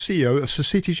CEO of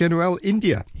Societe Generale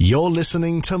India. You're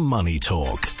listening to Money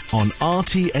Talk on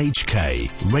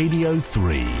RTHK Radio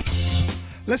 3.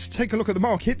 Let's take a look at the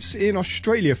markets. In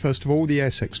Australia, first of all, the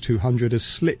ASX 200 has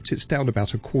slipped. It's down about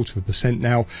 0.25%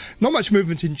 now. Not much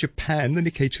movement in Japan. The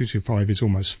Nikkei 225 is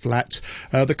almost flat.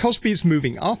 The Kospi is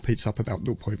moving up. It's up about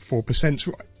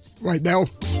 0.4% right now.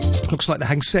 Looks like the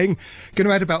Hang Seng going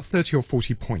to add about 30 or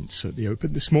 40 points at the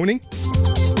open this morning.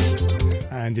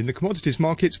 And in the commodities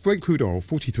markets, Brent crude oil,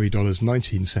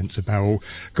 $43.19 a barrel.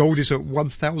 Gold is at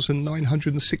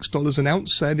 $1,906 an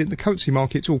ounce. And in the currency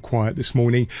markets, all quiet this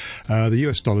morning. The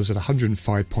US dollar's at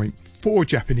 105.4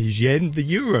 Japanese yen. The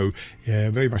euro,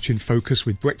 very much in focus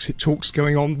with Brexit talks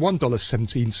going on,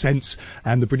 $1.17.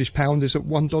 And the British pound is at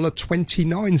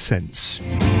 $1.29.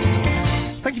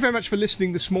 Thank you very much for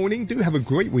listening this morning. Do have a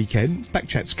great weekend.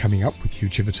 Backchat's coming up with Hugh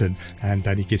Chiverton and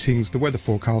Danny Gittings. The weather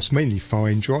forecast, mainly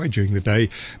fine, dry during the day.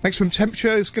 Maximum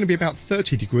temperature is going to be about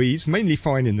 30 degrees, mainly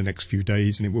fine in the next few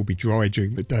days, and it will be dry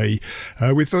during the day,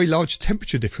 with very large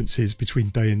temperature differences between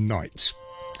day and night.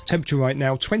 Temperature right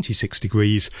now, 26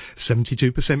 degrees,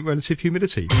 72% relative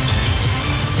humidity.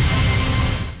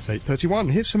 It's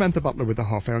 8:31. Here's Samantha Butler with the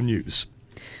half-hour news.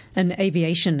 An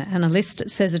aviation analyst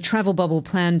says a travel bubble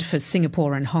planned for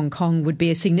Singapore and Hong Kong would be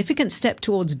a significant step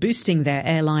towards boosting their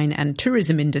airline and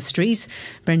tourism industries.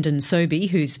 Brendan Sobey,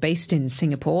 who's based in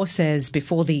Singapore, says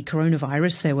before the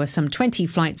coronavirus there were some 20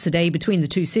 flights a day between the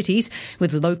two cities,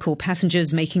 with local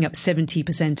passengers making up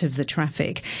 70% of the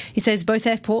traffic. He says both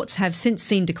airports have since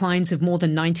seen declines of more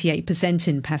than 98%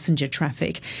 in passenger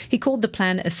traffic. He called the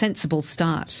plan a sensible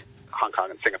start. Hong Kong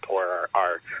and Singapore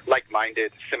are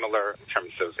like-minded, similar in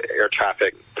terms of air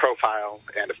traffic profile,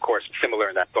 and of course similar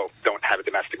in that both don't have a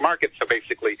domestic market. So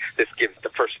basically this gives the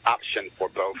first option for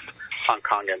both Hong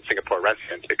Kong and Singapore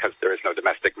residents because there is no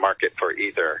domestic market for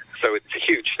either. So it's a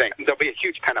huge thing. There'll be a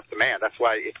huge pent-up demand. That's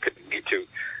why it could lead to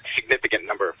significant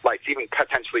number of flights, even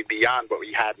potentially beyond what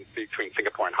we had between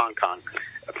Singapore and Hong Kong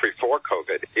before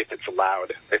COVID, if it's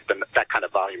allowed, if that kind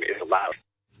of volume is allowed.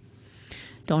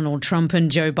 Donald Trump and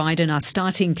Joe Biden are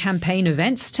starting campaign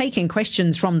events, taking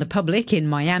questions from the public in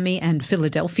Miami and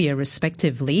Philadelphia,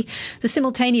 respectively. The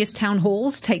simultaneous town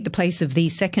halls take the place of the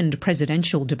second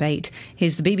presidential debate.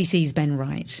 Here's the BBC's Ben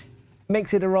Wright.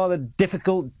 Makes it a rather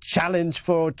difficult challenge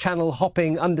for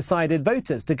channel-hopping, undecided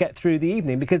voters to get through the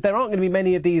evening because there aren't going to be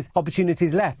many of these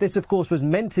opportunities left. This, of course, was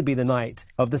meant to be the night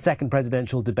of the second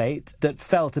presidential debate that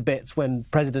fell to bits when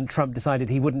President Trump decided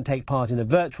he wouldn't take part in a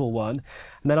virtual one.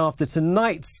 And then after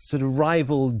tonight's sort of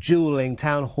rival duelling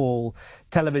town hall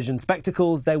television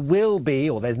spectacles, there will be,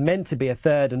 or there's meant to be, a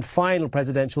third and final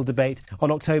presidential debate on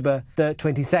October the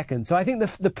 22nd. So I think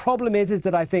the problem is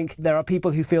that I think there are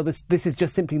people who feel this is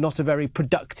just simply not a very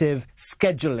productive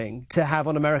scheduling to have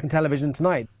on American television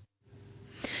tonight.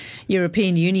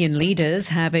 European Union leaders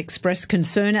have expressed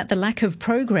concern at the lack of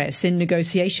progress in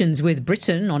negotiations with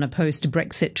Britain on a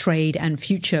post-Brexit trade and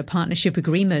future partnership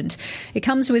agreement. It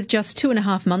comes with just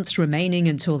 2.5 months remaining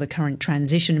until the current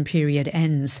transition period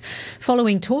ends.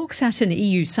 Following talks at an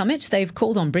EU summit, they've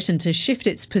called on Britain to shift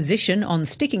its position on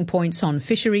sticking points on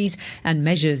fisheries and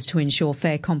measures to ensure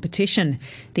fair competition.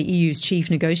 The EU's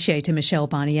chief negotiator, Michel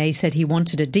Barnier, said he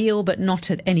wanted a deal, but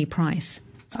not at any price.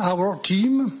 Our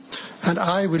team and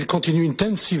I will continue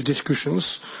intensive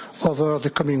discussions over the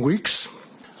coming weeks.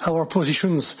 Our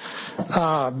positions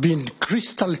have been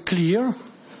crystal clear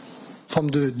from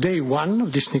the day one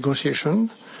of this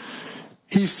negotiation.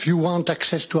 If you want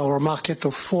access to our market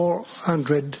of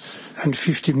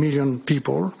 450 million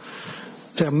people,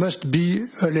 there must be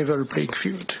a level playing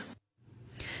field.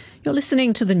 You're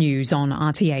listening to the news on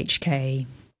RTHK.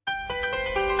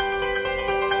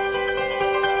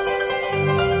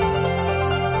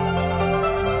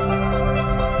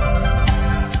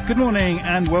 Good morning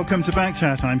and welcome to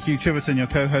Backchat. I'm Hugh Chiverton, your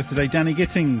co-host today, Danny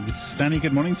Gittings. Danny,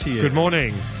 good morning to you. Good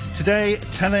morning. Today,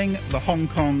 telling the Hong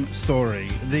Kong story.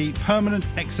 The permanent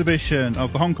exhibition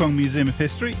of the Hong Kong Museum of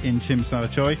History in Tsim Sha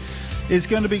Tsui is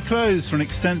going to be closed for an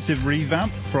extensive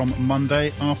revamp from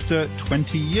Monday after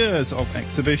 20 years of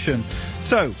exhibition.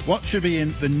 So, what should be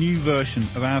in the new version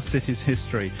of our city's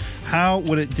history? How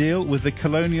will it deal with the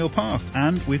colonial past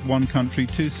and with one country,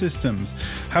 two systems?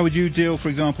 How would you deal, for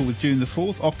example, with June the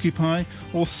 4th, Occupy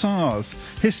or SARS?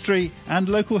 History and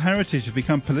local heritage have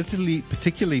become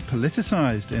particularly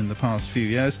politicised in the past few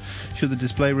years. Should the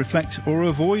display reflect or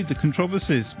avoid the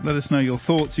controversies? Let us know your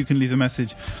thoughts. You can leave a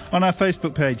message on our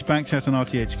Facebook page, Backchat Backchat on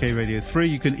RTHK Radio 3.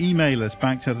 You can email us,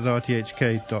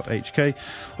 backchat@rthk.hk,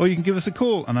 or you can give us a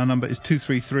call, and our number is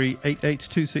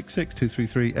 233-88266,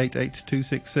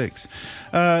 233-88266.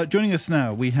 Joining us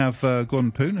now, we have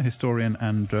Gordon Poon, a historian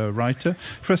and writer,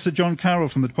 Professor John Carroll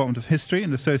from the Department of History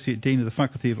and Associate Dean of the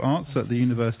Faculty of Arts at the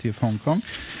University of Hong Kong,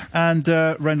 and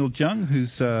Reynold Jung,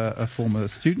 who's a former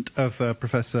student of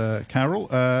Professor Carroll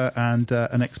and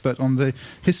an expert on the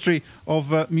history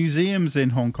of museums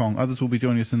in Hong Kong. Others will be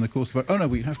joining us in the course of... Oh, no,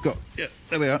 we have got... Yeah,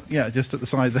 there we are. Yeah, just at the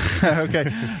side there. Okay.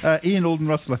 Ian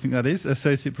Alden-Russell, I think that is,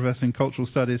 Associate Professor in Cultural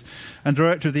Studies and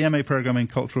Director of the MA Programme in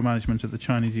Cultural Management at the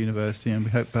Chinese University. And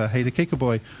we hope Haida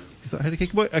Kikaboy... Is that Haida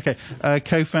Kikaboy? Okay.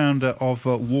 Co-founder of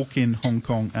Walk in Hong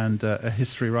Kong and a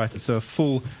history writer. So a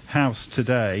full house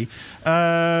today.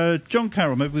 John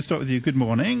Carroll, maybe we'll start with you. Good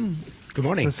morning. Good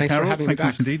morning. Professor Thanks Carroll, for having me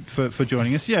back. Thank you indeed for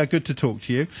joining us. Yeah, good to talk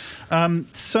to you.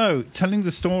 So, telling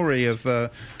the story of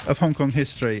Hong Kong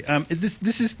history,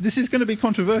 this is going to be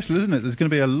controversial, isn't it? There's going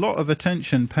to be a lot of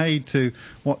attention paid to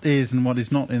what is and what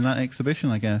is not in that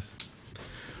exhibition, I guess.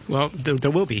 Well,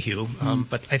 there will be, Hugh,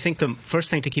 but I think the first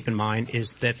thing to keep in mind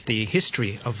is that the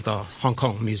history of the Hong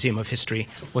Kong Museum of History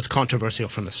was controversial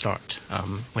from the start.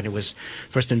 When it was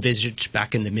first envisaged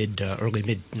back in the early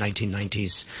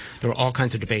mid-1990s, there were all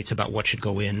kinds of debates about what should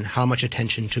go in, how much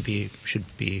attention should be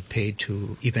paid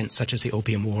to events such as the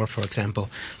Opium War, for example,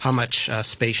 how much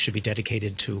space should be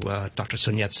dedicated to Dr.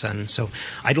 Sun Yat-sen. So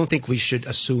I don't think we should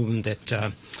assume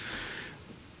that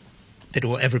it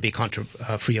will ever be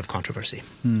free of controversy.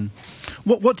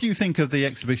 What do you think of the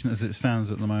exhibition as it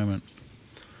stands at the moment?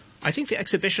 I think the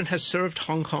exhibition has served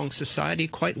Hong Kong society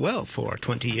quite well for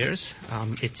 20 years.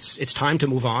 It's time to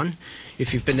move on.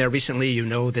 If you've been there recently, you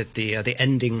know that the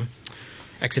ending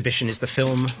exhibition is the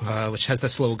film, which has the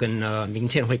slogan, 明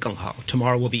天会更好,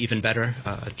 tomorrow will be even better,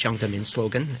 Jiang Zemin's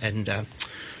slogan, and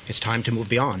it's time to move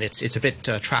beyond. It's a bit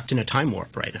trapped in a time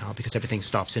warp right now because everything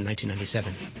stops in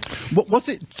 1997. Was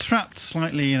it trapped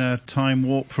slightly in a time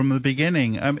warp from the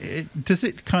beginning? Does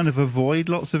it kind of avoid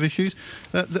lots of issues?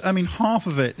 I mean, half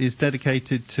of it is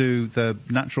dedicated to the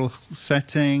natural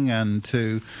setting and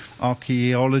to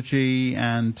archaeology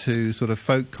and to sort of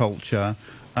folk culture,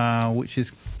 which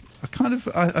is kind of,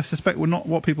 I suspect, not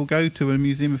what people go to a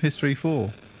museum of history for.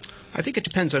 I think it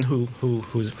depends on who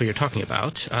you're talking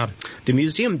about. The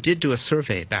museum did do a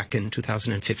survey back in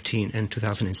 2015 and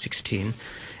 2016,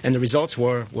 and the results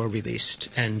were released.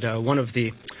 And one of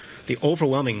the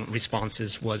overwhelming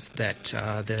responses was that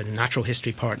the natural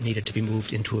history part needed to be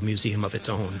moved into a museum of its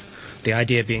own. The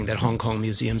idea being that Hong Kong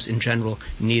museums in general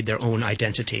need their own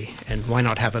identity, and why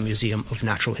not have a museum of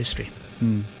natural history?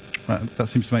 That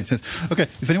seems to make sense. Okay,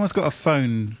 if anyone's got a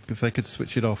phone, if they could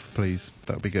switch it off, please,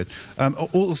 that would be good.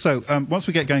 Also, once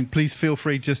we get going, please feel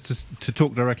free just to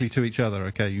talk directly to each other,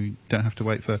 okay? You don't have to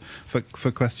wait for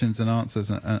questions and answers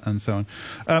and so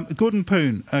on. Gordon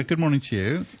Poon, good morning to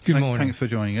you. Good morning. Thanks for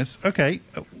joining us. Okay,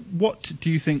 what do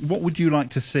you think, what would you like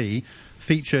to see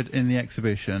featured in the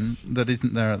exhibition that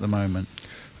isn't there at the moment?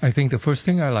 I think the first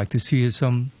thing I like to see is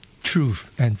some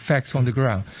truth and facts on the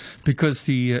ground, because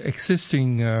the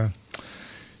existing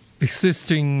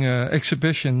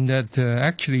exhibition that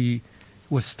actually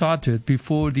was started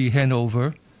before the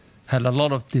handover had a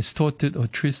lot of distorted or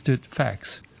twisted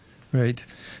facts, right?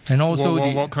 And also,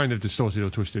 what kind of distorted or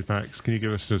twisted facts? Can you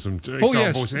give us some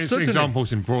examples? Yes,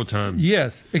 examples in broad terms.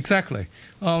 Yes, exactly.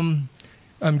 I'm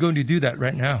going to do that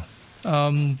right now.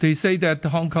 They say that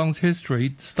Hong Kong's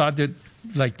history started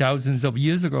like thousands of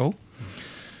years ago.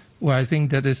 Well, I think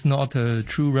that is not a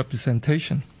true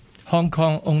representation. Hong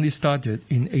Kong only started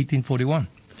in 1841.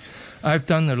 I've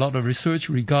done a lot of research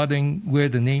regarding where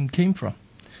the name came from.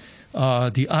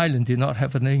 The island did not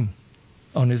have a name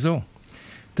on its own.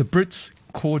 The Brits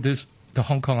called this the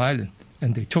Hong Kong Island,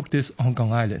 and they took this Hong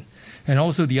Kong Island. And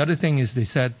also the other thing is they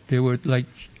said there were like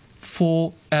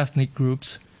 4 ethnic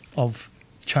groups of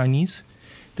Chinese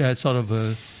that sort of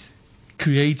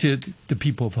created the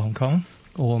people of Hong Kong,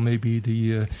 or maybe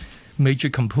the major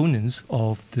components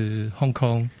of the Hong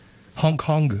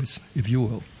Kongers, if you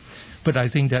will. But I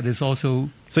think that is also...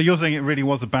 So you're saying it really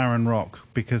was a barren rock?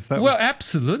 Because that Well,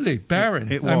 absolutely,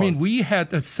 barren. It was. I mean, we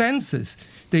had a census.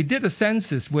 They did a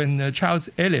census when Charles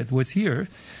Eliot was here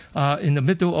in the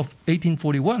middle of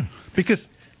 1841.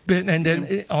 And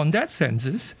then on that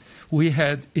census, we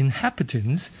had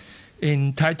inhabitants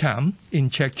in Tai Tam, in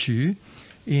Chek Chu,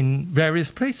 in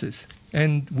various places.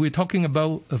 And we're talking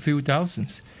about a few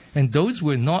thousands. And those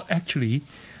were not actually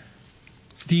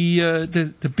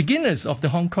the beginners of the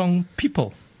Hong Kong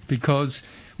people, because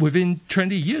within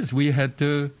 20 years we had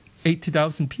the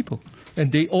 80,000 people.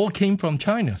 And they all came from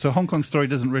China. So Hong Kong story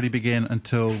doesn't really begin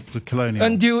until the colonial...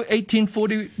 Until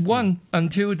 1841,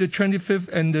 until the 25th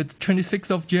and the 26th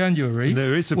of January,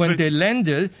 when they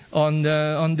landed on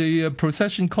the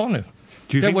procession corner.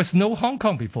 There was no Hong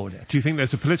Kong before that. Do you think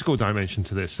there's a political dimension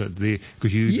to this?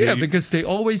 Because they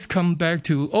always come back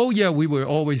to, we were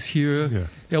always here. Yeah.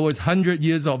 There was 100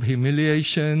 years of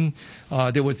humiliation.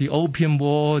 There was the Opium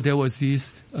War. There was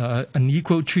these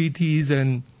unequal treaties,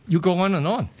 and you go on and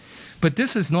on. But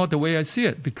this is not the way I see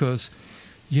it, because,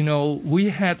 we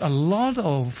had a lot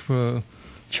of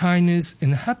Chinese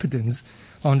inhabitants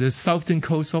on the southern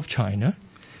coast of China.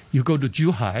 You go to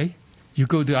Zhuhai, you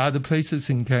go to other places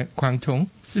in Guangdong,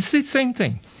 it's the same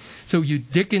thing. So you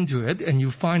dig into it and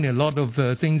you find a lot of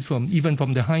things even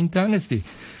from the Han Dynasty.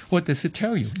 What does it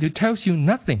tell you? It tells you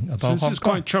nothing about Hong Kong. This is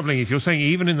quite troubling. If you're saying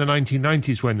even in the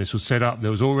 1990s when this was set up,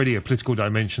 there was already a political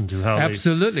dimension to how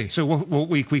Absolutely. So what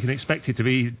we can expect it to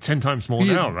be 10 times more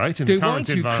now, right? They want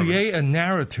to create a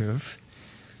narrative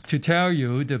to tell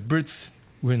you the Brits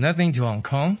were nothing to Hong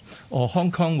Kong, or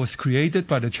Hong Kong was created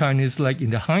by the Chinese like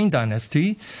in the Han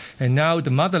Dynasty, and now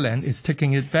the motherland is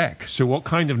taking it back. So what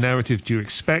kind of narrative do you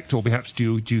expect, or perhaps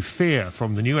do you fear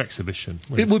from the new exhibition?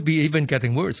 It would be even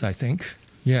getting worse, I think.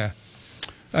 Yeah,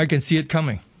 I can see it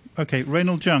coming. Okay,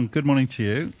 Reynold Jung, good morning to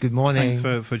you. Good morning.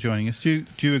 Thanks for joining us. Do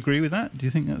you agree with that? Do you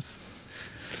think that's...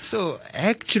 So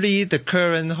actually, the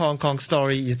current Hong Kong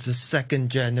story is the second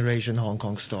generation Hong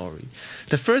Kong story.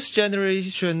 The first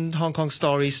generation Hong Kong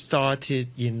story started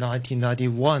in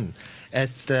 1991 at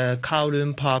the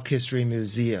Kowloon Park History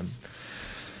Museum.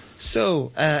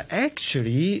 So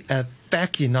actually,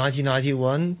 back in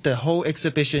 1991, the whole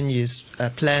exhibition is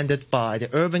planned by the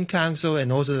Urban Council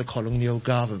and also the colonial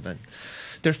government.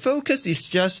 The focus is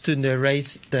just to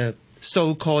narrate the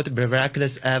so-called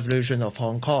miraculous evolution of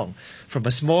Hong Kong, from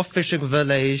a small fishing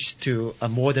village to a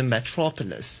modern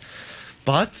metropolis.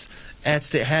 But at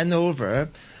the handover,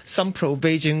 some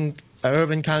pro-Beijing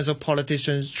Urban Council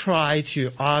politicians tried to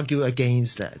argue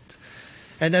against that.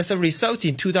 And as a result,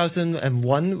 in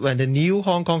 2001, when the new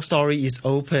Hong Kong story is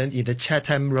opened in the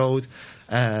Chatham Road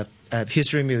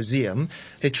History Museum,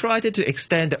 they tried to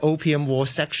extend the Opium War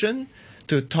section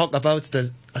to talk about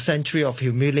the century of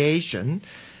humiliation.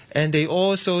 And they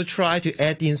also try to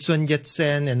add in Sun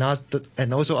Yat-sen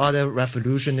and also other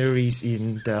revolutionaries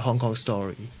in the Hong Kong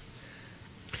story.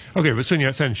 Okay, but Sun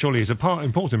Yat-sen surely is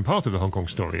important part of the Hong Kong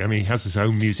story. I mean, he has his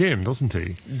own museum, doesn't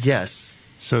he? Yes.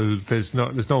 So there's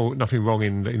nothing wrong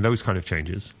in those kind of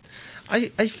changes. I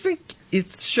think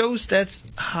it shows that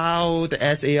how the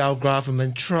SAR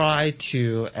government tried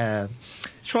to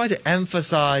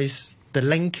emphasize the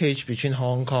linkage between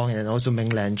Hong Kong and also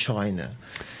mainland China.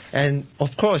 And,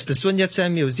 of course, the Sun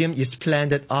Yat-sen Museum is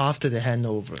planned after the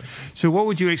handover. So what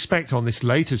would you expect on this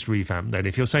latest revamp, then?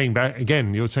 If you're saying back,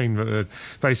 again, you're saying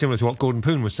very similar to what Gordon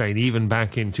Poon was saying, even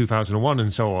back in 2001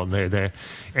 and so on, they're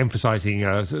emphasising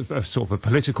a sort of a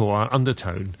political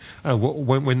undertone.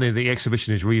 When the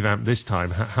exhibition is revamped this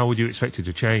time, how would you expect it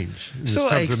to change in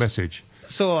terms of the message?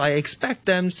 So I expect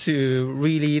them to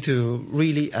really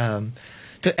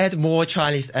to add more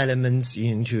Chinese elements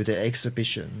into the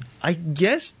exhibition. I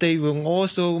guess they will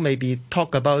also maybe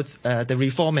talk about the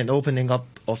reform and opening up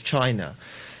of China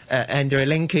and their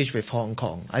linkage with Hong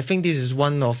Kong. I think this is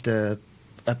one of the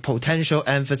potential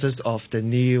emphasis of the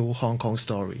new Hong Kong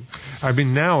story. I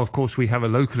mean, now, of course, we have a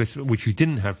localist, which you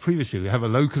didn't have previously. We have a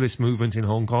localist movement in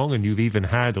Hong Kong, and you've even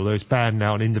had, although it's banned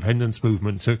now, an independence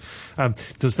movement. So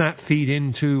does that feed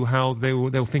into how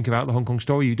they'll think about the Hong Kong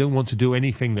story? You don't want to do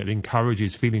anything that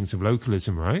encourages feelings of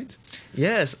localism, right?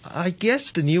 Yes, I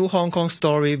guess the new Hong Kong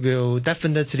story will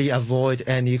definitely avoid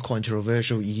any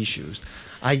controversial issues.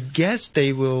 I guess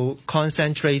they will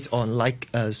concentrate on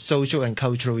social and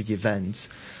cultural events.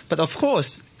 But of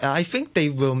course, I think they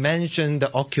will mention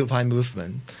the Occupy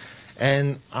movement.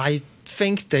 And I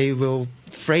think they will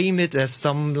frame it as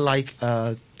some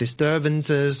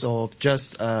disturbances or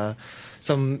just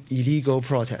some illegal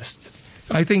protests.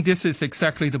 I think this is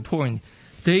exactly the point.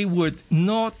 They would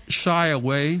not shy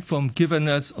away from giving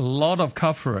us a lot of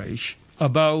coverage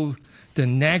about the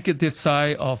negative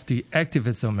side of the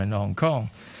activism in Hong Kong.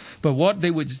 But what they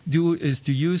would do is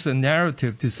to use a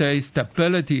narrative to say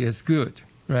stability is good,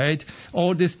 right?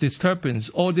 All this disturbance,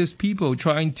 all these people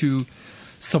trying to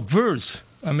subvert,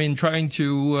 they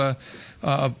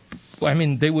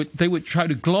would try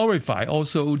to glorify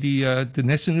also the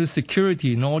national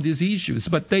security and all these issues,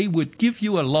 but they would give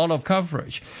you a lot of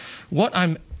coverage. What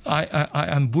I'm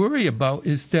worried about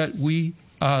is that we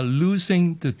are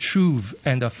losing the truth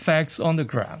and the facts on the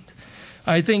ground.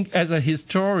 I think as a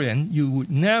historian, you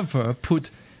would never put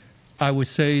I would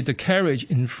say, the carriage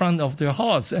in front of their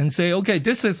horse and say, okay,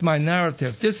 this is my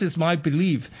narrative, this is my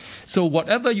belief. So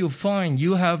whatever you find,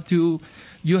 you have to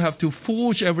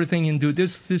forge everything into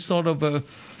this sort of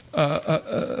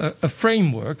a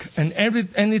framework, and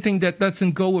anything that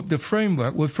doesn't go with the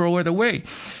framework, will throw it away.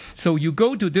 So you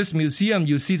go to this museum,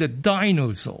 you see the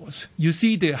dinosaurs, you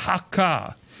see the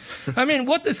Hakka. I mean,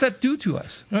 what does that do to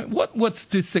us? Right? What's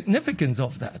the significance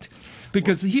of that?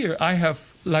 Because here I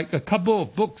have like a couple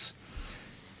of books.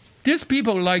 These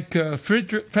people like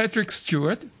Frederick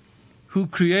Stewart, who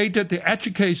created the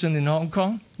education in Hong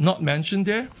Kong, not mentioned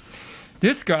there.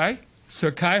 This guy,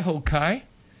 Sir Kai Ho Kai,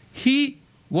 he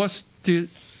was the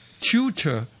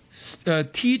tutor,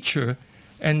 teacher,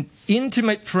 and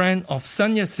intimate friend of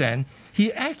Sun Yat-sen.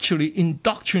 He actually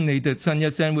indoctrinated Sun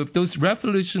Yat-sen with those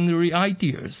revolutionary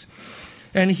ideas.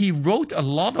 And he wrote a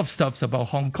lot of stuff about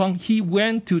Hong Kong. He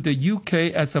went to the UK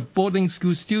as a boarding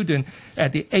school student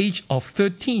at the age of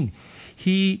 13.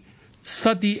 He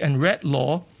studied and read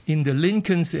law in the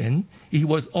Lincoln's Inn. He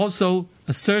was also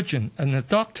a surgeon and a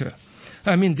doctor.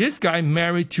 I mean, this guy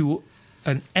married to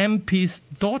an MP's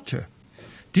daughter.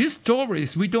 These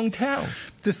stories we don't tell.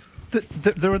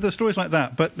 There are the stories like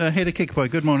that, but Heda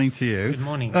Kikboy, good morning to you. Good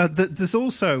morning. There's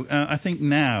also, I think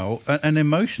now, an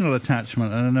emotional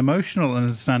attachment and an emotional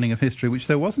understanding of history, which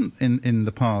there wasn't in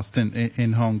the past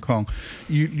in Hong Kong.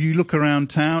 You look around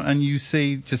town and you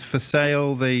see just for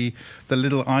sale the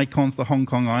little icons, the Hong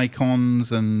Kong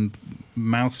icons, and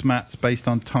mouse mats based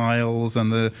on tiles,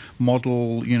 and the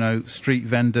model, street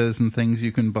vendors and things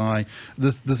you can buy.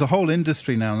 There's a whole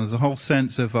industry now, and there's a whole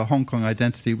sense of a Hong Kong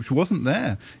identity which wasn't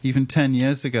there even 10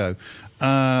 years ago,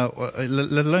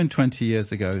 let alone 20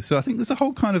 years ago. So I think there's a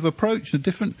whole kind of approach, a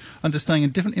different understanding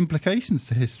and different implications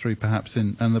to history perhaps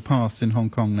in the past in Hong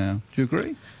Kong now. Do you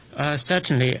agree?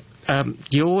 Certainly.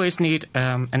 You always need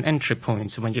an entry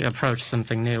point when you approach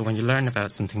something new, when you learn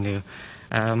about something new.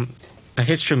 A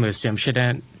history museum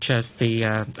shouldn't just be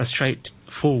a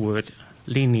straightforward,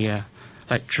 linear,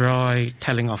 like dry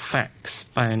telling of facts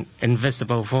by an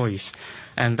invisible voice.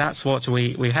 And that's what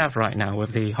we have right now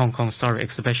with the Hong Kong Story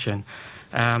exhibition.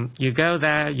 You go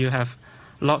there, you have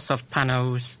lots of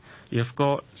panels, you've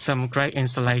got some great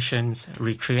installations,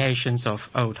 recreations of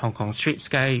old Hong Kong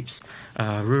streetscapes,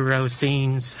 rural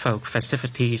scenes, folk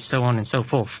festivities, so on and so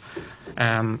forth.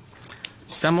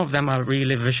 Some of them are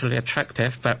really visually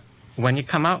attractive, but when you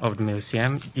come out of the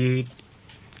museum,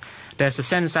 there's a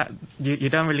sense that you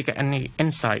don't really get any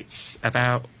insights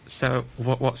about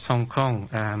what's Hong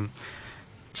Kong.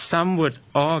 Some would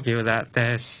argue that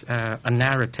there's a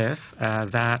narrative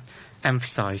that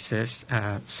emphasizes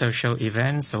social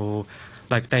events or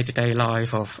like day-to-day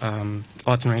life of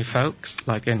ordinary folks,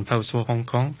 like in post-war Hong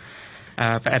Kong.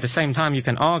 But at the same time, you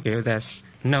can argue there's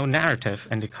no narrative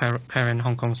in the current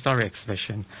Hong Kong Story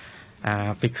exhibition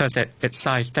because it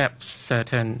sidesteps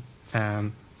certain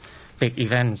big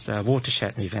events,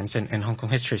 watershed events in Hong Kong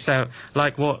history. So,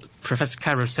 like what Professor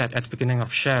Carroll said at the beginning of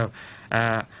the show,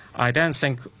 I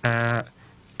think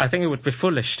it would be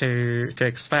foolish to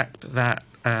expect that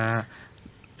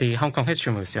the Hong Kong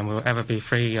History Museum will ever be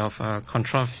free of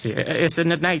controversy. It's in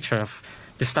the nature of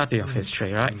the study of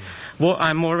history, right? What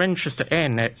I'm more interested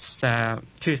in, it's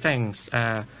two things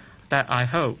that I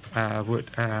hope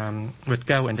would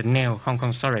go in the new Hong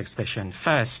Kong Story exhibition.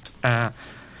 First,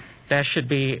 there should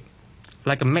be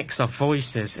like a mix of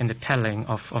voices in the telling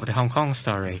of the Hong Kong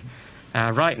story.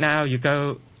 Right now, you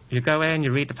go in,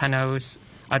 you read the panels.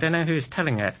 I don't know who is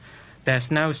telling it.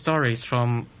 There's no stories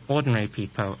from ordinary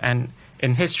people, and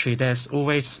in history, there's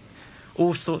always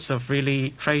all sorts of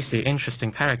really crazy,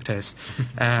 interesting characters.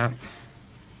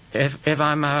 If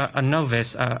I'm a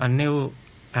novice, a new,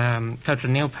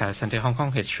 totally new person to Hong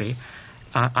Kong history,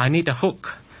 I need a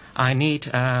hook. I need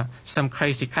some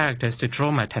crazy characters to draw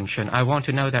my attention. I want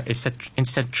to know their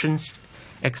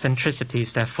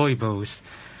eccentricities, their foibles,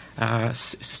 their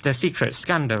secrets,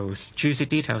 scandals, juicy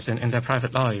details in their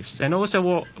private lives, and also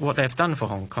what they've done for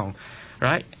Hong Kong,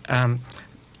 right?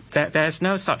 There's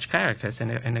no such characters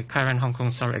in the current Hong Kong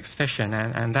Story exhibition,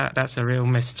 and that's a real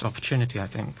missed opportunity, I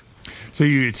think. So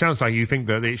it sounds like you think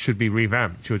that it should be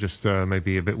revamped. You're just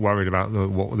maybe a bit worried about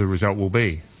what the result will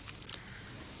be.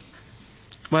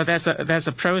 Well, there's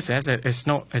a process. It's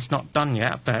not done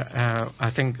yet, but I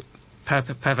think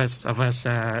purpose of us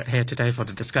here today for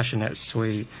the discussion is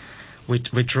we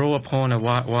draw upon a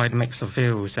wide mix of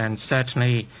views, and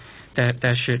certainly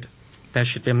there should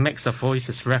be a mix of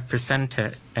voices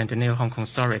represented in the new Hong Kong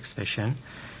Story exhibition,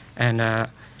 and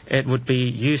it would be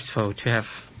useful to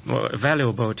have,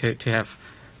 valuable to have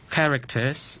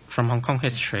characters from Hong Kong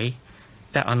history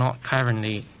that are not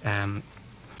currently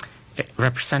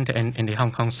represented in the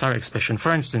Hong Kong Story exhibition.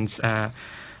 For instance,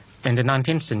 in the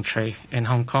 19th century in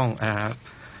Hong Kong,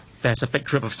 there's a big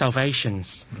group of South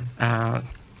Asians.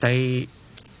 They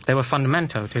were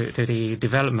fundamental to the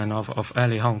development of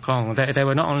early Hong Kong. They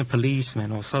were not only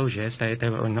policemen or soldiers, they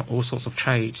were in all sorts of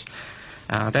trades.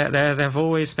 There have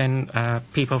always been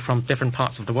people from different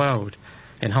parts of the world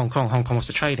in Hong Kong. Hong Kong was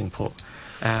a trading port.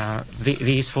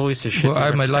 These voices should be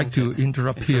I might like to represented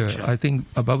interrupt here. I think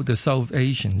about the South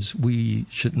Asians, we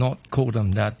should not call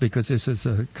them that because this is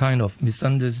a kind of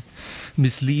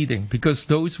misleading, because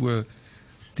those were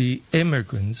the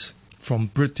immigrants from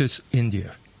British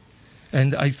India.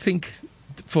 And I think,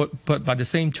 but by the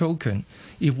same token,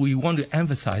 if we want to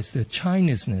emphasize the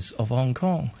Chineseness of Hong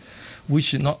Kong, we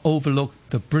should not overlook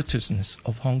the Britishness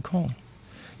of Hong Kong.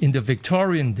 In the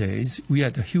Victorian days, we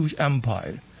had a huge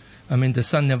empire. I mean, the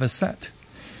sun never set.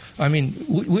 I mean,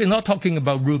 we're not talking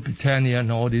about Rule Britannia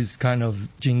and all this kind of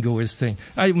jingoist thing.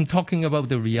 I'm talking about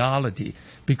the reality,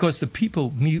 because the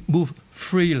people move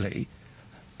freely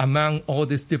among all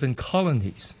these different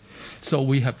colonies. So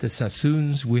we have the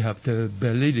Sassoons, we have the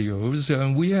Belilios,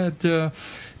 and we had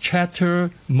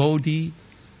Chatter, Modi.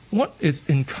 What is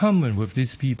in common with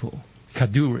these people?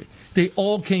 Kaduri. They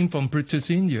all came from British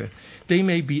India. They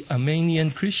may be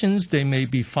Armenian Christians, they may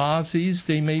be Farsis,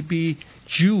 they may be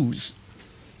Jews,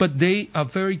 but they are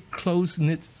very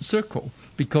close-knit circle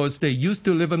because they used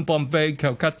to live in Bombay,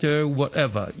 Calcutta,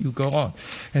 whatever, you go on.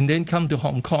 And then come to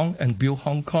Hong Kong and build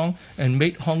Hong Kong and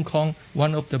make Hong Kong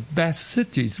one of the best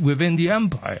cities within the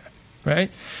empire, right?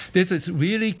 This is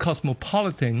really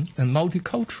cosmopolitan and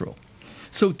multicultural.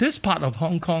 So this part of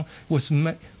Hong Kong was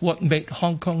what made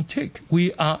Hong Kong tick.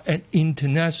 We are an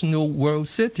international world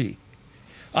city.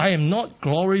 I am not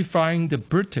glorifying the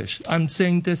British. I'm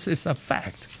saying this is a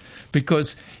fact.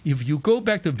 Because if you go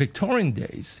back to Victorian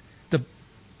days,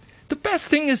 the best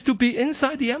thing is to be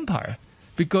inside the empire,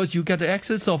 because you get the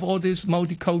access of all this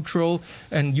multicultural,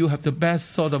 and you have the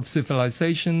best sort of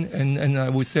civilization, and I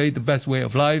would say the best way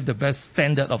of life, the best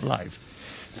standard of life.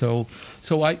 So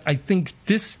I think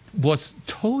this was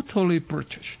totally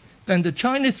British. And the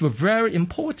Chinese were very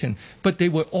important, but they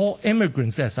were all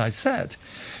immigrants, as I said.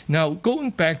 Now,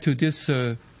 going back to this,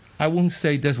 I won't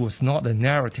say this was not a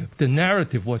narrative. The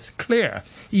narrative was clear,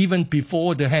 even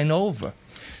before the handover.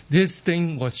 This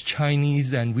thing was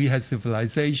Chinese, and we had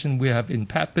civilization, we have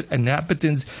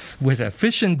inhabitants, with a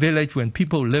fishing village when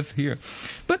people live here.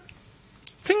 But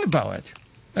think about it.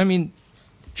 I mean,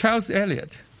 Charles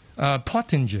Eliot,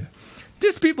 Pottinger,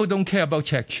 these people don't care about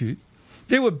Chek-Chü.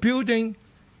 They were building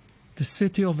the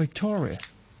city of Victoria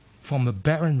from a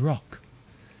barren rock.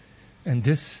 And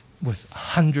this was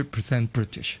 100%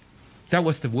 British. That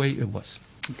was the way it was.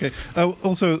 Okay.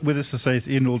 Also with us today is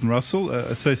Ian Rawdon-Russell,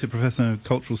 Associate Professor and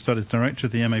Cultural Studies Director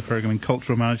of the MA Programme in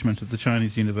Cultural Management at the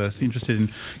Chinese University, interested in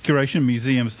curation,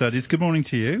 museum studies. Good morning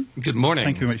to you. Good morning.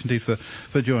 Thank you very much indeed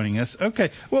for joining us. Okay.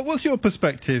 Well, what's your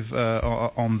perspective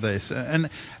on this? And,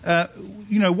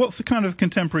 what's the kind of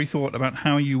contemporary thought about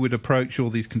how you would approach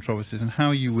all these controversies and how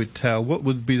you would tell? What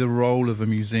would be the role of a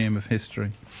museum of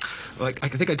history? Well, I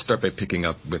think I'd start by picking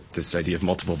up with this idea of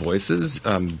multiple voices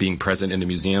being present in the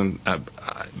museum.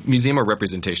 Museum are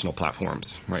representational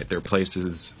platforms, right? They're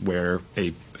places where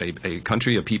a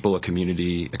country, a people, a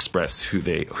community express who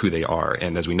they are.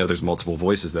 And as we know, there's multiple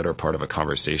voices that are part of a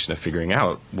conversation of figuring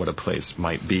out what a place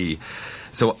might be.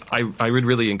 So I would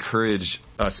really encourage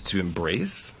us to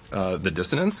embrace the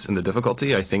dissonance and the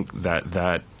difficulty. I think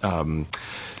that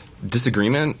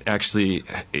disagreement actually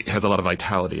has a lot of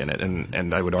vitality in it,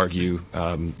 and I would argue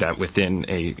that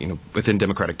within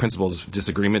democratic principles,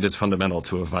 disagreement is fundamental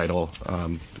to a vital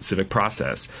civic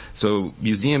process. So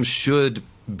museums should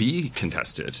be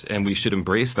contested, and we should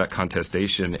embrace that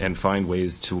contestation and find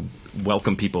ways to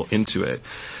welcome people into it.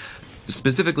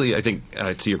 Specifically, I think,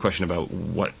 to your question about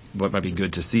what might be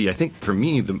good to see, I think for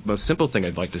me, the most simple thing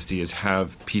I'd like to see is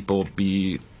have people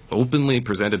be openly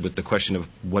presented with the question of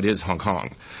what is Hong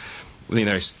Kong. I mean,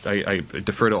 I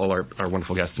defer to all our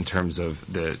wonderful guests in terms of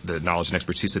the knowledge and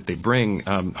expertise that they bring.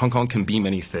 Hong Kong can be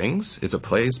many things. It's a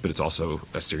place, but it's also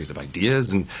a series of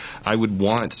ideas. And I would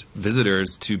want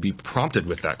visitors to be prompted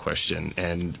with that question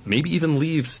and maybe even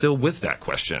leave still with that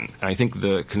question. I think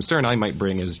the concern I might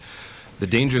bring is the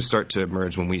dangers start to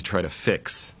emerge when we try to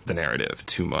fix the narrative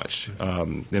too much.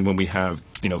 And when we have,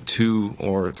 2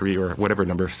 or 3 or whatever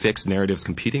number of fixed narratives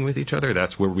competing with each other,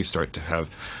 that's where we start to have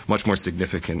much more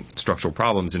significant structural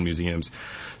problems in museums.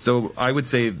 So I would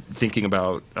say thinking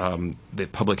about the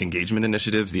public engagement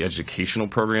initiatives, the educational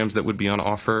programs that would be on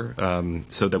offer,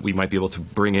 so that we might be able to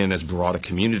bring in as broad a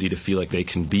community to feel like they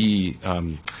can be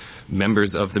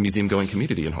members of the museum-going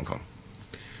community in Hong Kong.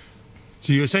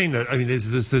 So you're saying that, I mean,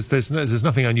 there's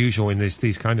nothing unusual in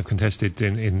these kind of contested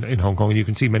in Hong Kong, and you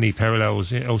can see many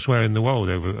parallels elsewhere in the world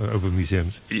over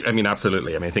museums. I mean,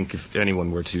 absolutely. I mean, I think if anyone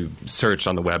were to search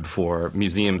on the web for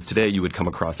museums today, you would come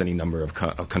across any number of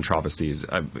controversies.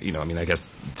 I guess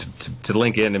to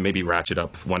link in and maybe ratchet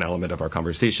up one element of our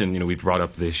conversation, we've brought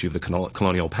up the issue of the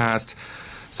colonial past.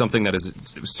 Something that is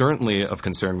certainly of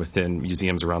concern within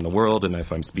museums around the world, and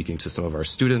if I'm speaking to some of our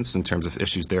students in terms of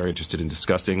issues they're interested in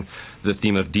discussing, the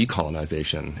theme of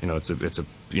decolonization. It's a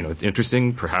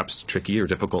interesting, perhaps tricky or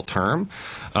difficult term,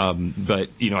 but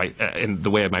and the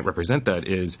way I might represent that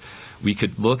is we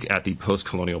could look at the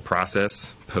post-colonial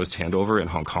process, post-handover in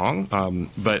Hong Kong,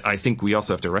 but I think we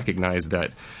also have to recognize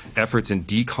that efforts in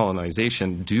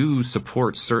decolonization do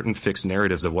support certain fixed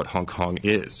narratives of what Hong Kong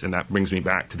is, and that brings me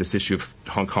back to this issue of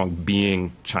Hong Kong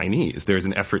being Chinese. There's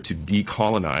an effort to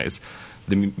decolonize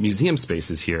the museum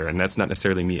spaces here, and that's not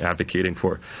necessarily me advocating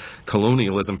for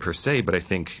colonialism per se, but I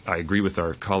think I agree with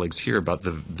our colleagues here about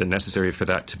the necessary for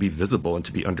that to be visible and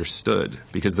to be understood,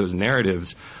 because those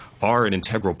narratives are an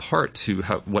integral part to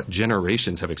what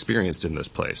generations have experienced in this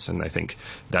place. And I think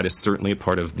that is certainly a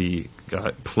part of the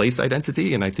place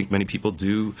identity, and I think many people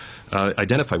do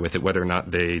identify with it, whether or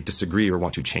not they disagree or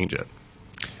want to change it.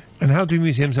 And how do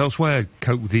museums elsewhere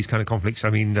cope with these kind of conflicts? I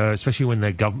mean, especially when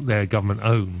they're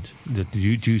government-owned. Do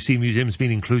you see museums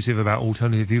being inclusive about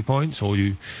alternative viewpoints, or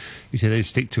you say they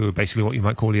stick to basically what you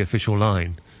might call the official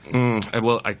line?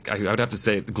 Well, I would have to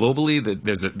say globally that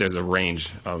there's a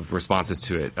range of responses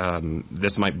to it.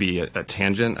 This might be a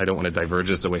tangent. I don't want to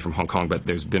diverge us away from Hong Kong, but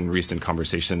there's been recent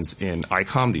conversations in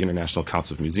ICOM, the International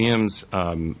Council of Museums,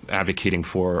 advocating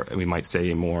for, we might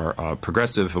say, a more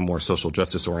progressive, a more social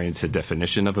justice-oriented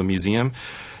definition of a museum.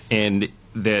 And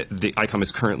the ICOM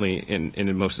is currently in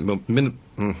a most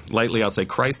lightly, I'll say,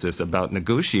 crisis about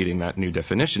negotiating that new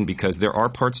definition, because there are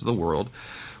parts of the world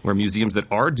where museums that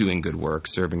are doing good work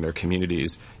serving their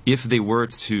communities, if they were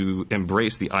to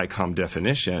embrace the ICOM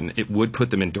definition, it would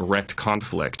put them in direct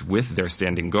conflict with their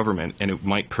standing government, and it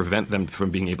might prevent them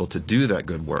from being able to do that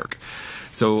good work.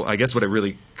 So I guess what I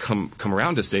really come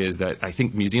around to say is that I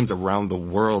think museums around the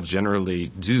world generally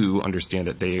do understand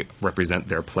that they represent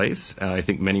their place. I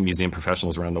think many museum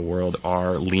professionals around the world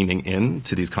are leaning in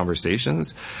to these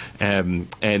conversations, and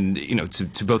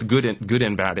to both good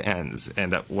and bad ends.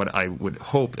 And what I would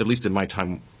hope, at least in my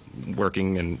time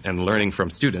working and learning from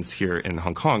students here in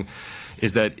Hong Kong,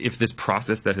 is that if this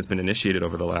process that has been initiated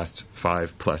over the last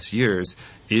 5+ years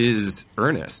is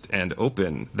earnest and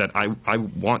open, that I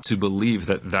want to believe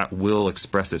that will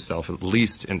express itself, at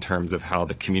least in terms of how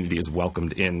the community is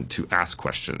welcomed in to ask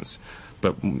questions.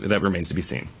 But that remains to be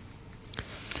seen.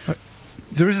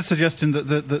 There is a suggestion that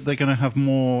they're going to have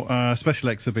more special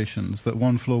exhibitions, that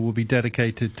one floor will be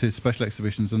dedicated to special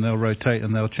exhibitions and they'll rotate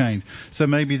and they'll change. So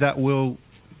maybe that will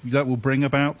bring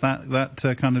about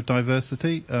that kind of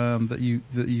diversity that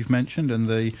you've mentioned, and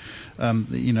the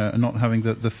not having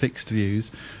the fixed views.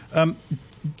 John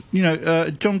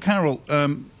Carroll,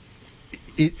 do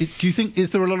you think,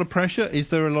 is there a lot of pressure? Is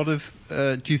there a lot of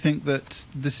do you think that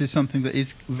this is something that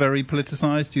is very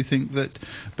politicised? Do you think that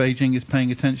Beijing is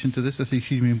paying attention to this? I see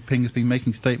Xi Jinping has been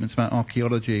making statements about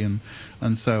archaeology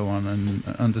and so on, and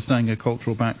understanding a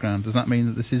cultural background. Does that mean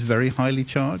that this is very highly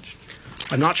charged?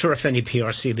 I'm not sure if any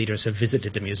PRC leaders have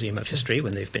visited the Museum of History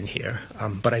when they've been here,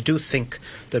 but I do think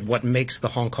that what makes the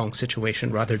Hong Kong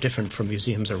situation rather different from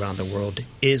museums around the world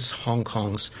is Hong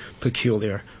Kong's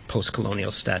peculiar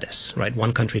post-colonial status, right?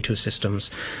 One country, two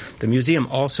systems. The museum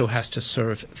also has to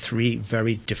serve three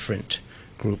very different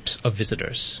groups of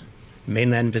visitors: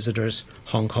 mainland visitors,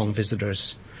 Hong Kong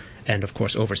visitors, and of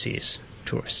course overseas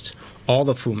tourists, all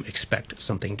of whom expect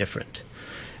something different.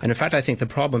 And in fact, I think the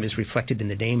problem is reflected in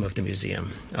the name of the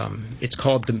museum. It's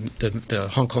called the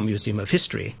Hong Kong Museum of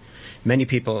History. Many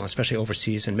people, especially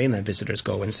overseas and mainland visitors,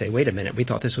 go and say, wait a minute, we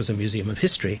thought this was a museum of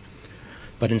history,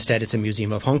 but instead it's a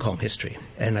museum of Hong Kong history.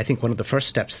 And I think one of the first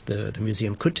steps the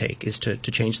museum could take is to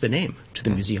change the name to the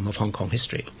Museum of Hong Kong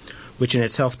History, which in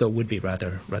itself, though, would be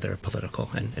rather political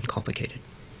and complicated.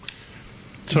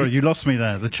 Sorry, you lost me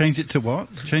there. Change it to what?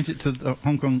 Change it to the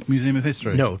Hong Kong Museum of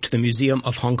History? No, to the Museum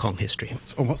of Hong Kong History.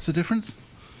 So what's the difference?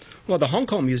 Well, the Hong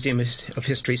Kong Museum of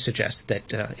History suggests that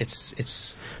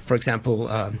it's, for example,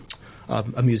 a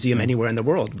museum anywhere in the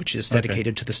world which is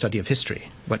dedicated to the study of history.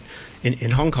 But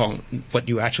in Hong Kong, what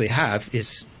you actually have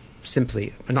is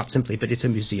not simply, but it's a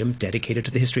museum dedicated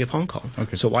to the history of Hong Kong.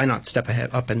 Okay. So why not step ahead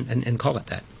up and call it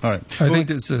that? All right. I think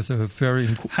this is a very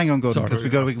important... Hang on, Gordon, because we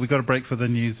got a break for the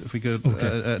news. If we go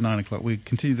at 9 o'clock, we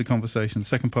continue the conversation, the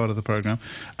second part of the programme.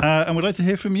 And we'd like to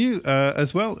hear from you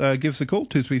as well. Give us a call,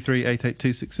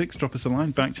 233-88266. Drop us a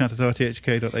line,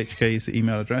 backchat@rthk.hk is the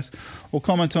email address. Or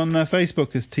comment on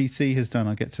Facebook, as TC has done.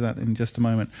 I'll get to that in just a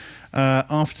moment.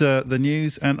 After the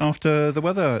news and after the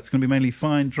weather, it's going to be mainly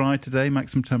fine, dry today,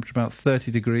 maximum temperature about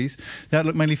 30 degrees. The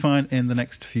outlook mainly fine in the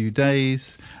next few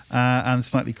days and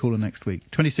slightly cooler next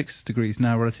week. 26 degrees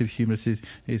now, relative humidity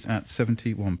is at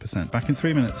 71%. Back in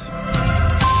 3 minutes.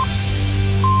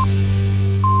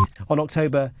 On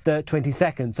October the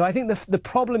 22nd. So I think the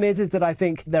problem is that I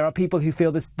think there are people who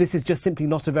feel this is just simply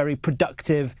not a very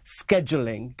productive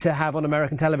scheduling to have on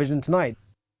American television tonight.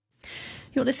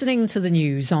 You're listening to the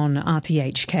news on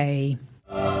RTHK.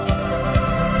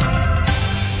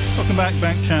 Welcome back,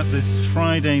 Backchat. This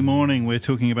Friday morning we're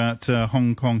talking about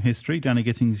Hong Kong history. Danny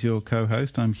Gittings, your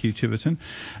co-host. I'm Hugh Chiverton.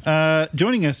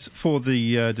 Joining us for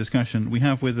the discussion, we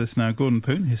have with us now Gordon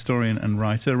Poon, historian and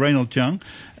writer, Reynold Jung,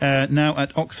 now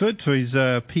at Oxford for his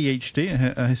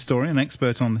PhD, a historian,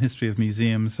 expert on the history of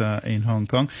museums in Hong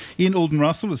Kong. Ian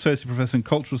Alden-Russell, Associate Professor in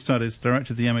Cultural Studies,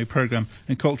 Director of the MA Programme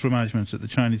in Cultural Management at the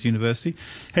Chinese University.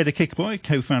 Heda Kikboy,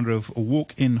 co-founder of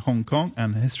Walk in Hong Kong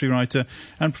and a history writer.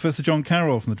 And Professor John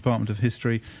Carroll from the Department of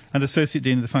History and Associate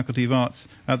Dean of the Faculty of Arts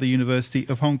at the University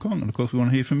of Hong Kong. And of course we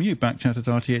want to hear from you,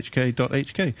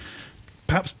 backchat@rthk.hk.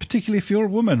 Perhaps particularly if you're a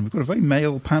woman. We've got a very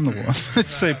male panel.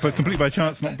 Let's say, but completely by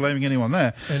chance, not blaming anyone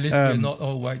there. At least we're not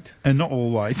all white. And not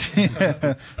all white.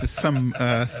 There's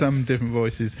some different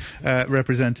voices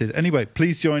represented. Anyway,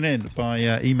 please join in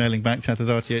by emailing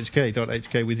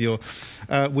backchat@rthk.hk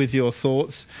with your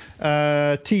thoughts.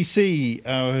 TC,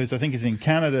 who I think is in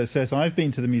Canada, says, I've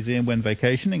been to the museum when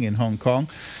vacationing in Hong Kong.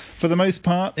 For the most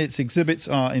part, its exhibits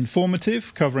are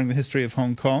informative, covering the history of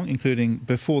Hong Kong, including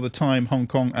before the time Hong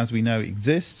Kong as we know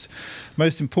exists.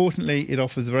 Most importantly, it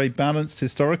offers a very balanced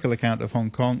historical account of Hong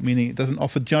Kong, meaning it doesn't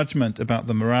offer judgment about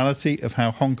the morality of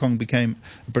how Hong Kong became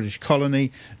a British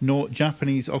colony, nor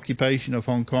Japanese occupation of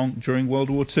Hong Kong during World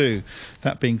War II.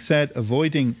 That being said,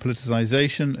 avoiding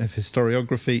politicisation of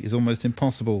historiography is almost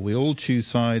impossible. We all choose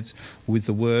sides with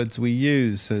the words we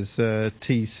use, says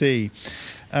TC.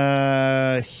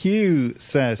 Hugh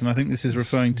says, and I think this is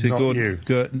referring to Gordon.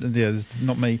 Yeah,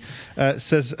 not me.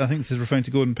 Says, I think this is referring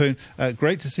to Gordon Poon.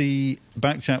 Great to see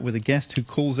Backchat with a guest who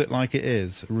calls it like it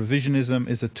is. Revisionism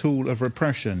is a tool of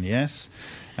repression. Yes.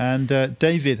 And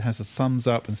David has a thumbs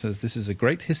up and says, this is a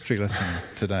great history lesson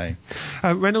today.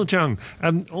 Reynold Jung,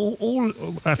 all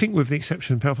I think with the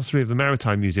exception possibly of the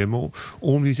Maritime Museum, all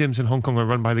museums in Hong Kong are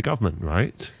run by the government,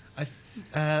 right?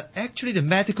 Actually, the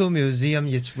medical museum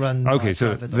is run by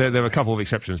there are a couple of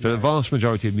exceptions, but the vast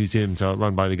majority of museums are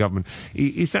run by the government.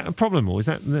 Is that a problem, or is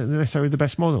that necessarily the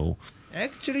best model?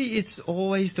 Actually, it's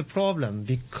always the problem,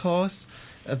 because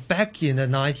back in the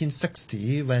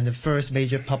 1960s, when the first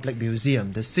major public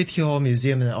museum, the City Hall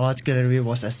Museum and Art Gallery,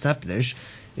 was established,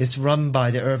 it's run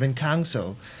by the Urban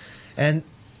Council. And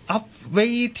up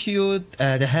way till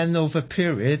the handover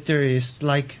period, there is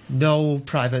like no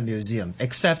private museum,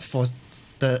 except for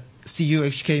the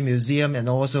CUHK Museum and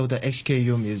also the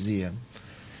HKU Museum.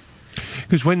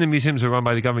 Because when the museums are run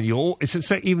by the government,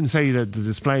 even say that the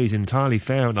display is entirely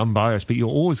fair and unbiased, but you're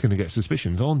always going to get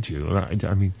suspicions, aren't you?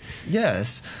 I mean,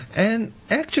 yes, and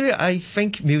actually, I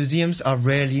think museums are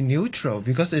rarely neutral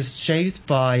because it's shaped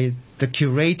by the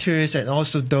curators and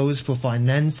also those who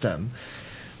finance them.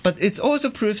 But it also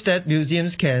proves that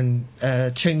museums can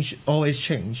always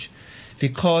change,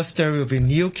 because there will be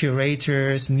new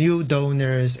curators, new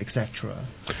donors, etc.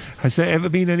 Has there ever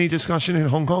been any discussion in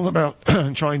Hong Kong about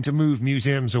trying to move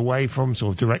museums away from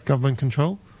sort of direct government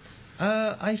control?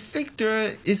 I think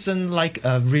there isn't like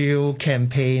a real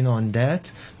campaign on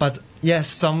that, but yes,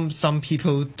 some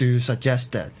people do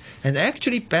suggest that. And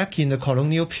actually, back in the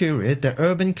colonial period, the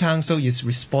Urban Council is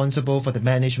responsible for the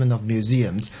management of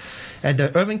museums, and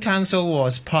the Urban Council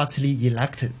was partly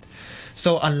elected.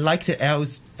 So unlike the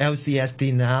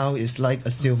LCSD now, it's like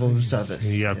a civil service.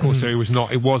 Yeah, of course. So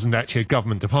it wasn't actually a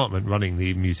government department running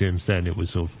the museums then. It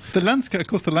was sort of the landscape. Of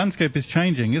course, the landscape is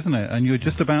changing, isn't it? And you're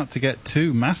just about to get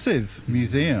two massive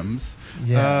museums,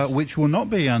 which will not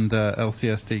be under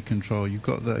LCSD control. You've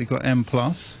got M+,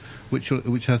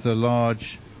 which has a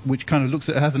large, which kind of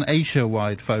has an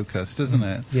Asia-wide focus, doesn't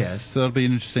it? Yes. So that'll be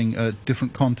an interesting,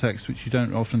 different context, which you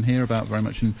don't often hear about very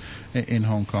much in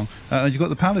Hong Kong. You've got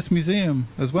the Palace Museum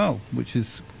as well, which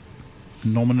is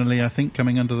nominally, I think,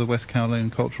 coming under the West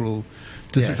Kowloon Cultural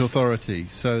District Yes. Authority.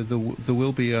 So there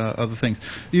will be other things.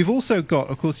 You've also got,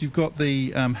 of course, you've got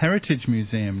the Heritage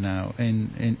Museum now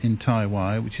in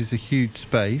Taiwan, which is a huge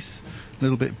space. A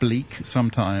little bit bleak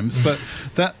sometimes, but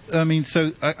that, I mean,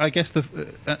 so I guess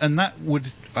and that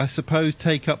would, I suppose,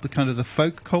 take up the kind of the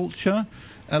folk culture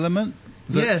element.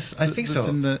 Yes, I think so.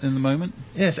 In the moment.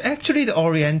 Yes, actually, the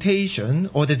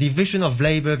orientation or the division of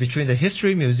labor between the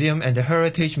History Museum and the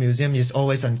Heritage Museum is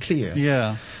always unclear.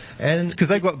 Yeah. And because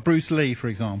they've got Bruce Lee, for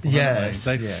example. Yes,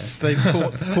 they've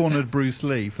cornered Bruce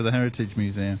Lee for the Heritage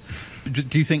Museum.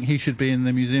 Do you think he should be in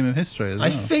the Museum of History as well? I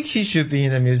think he should be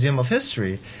in the Museum of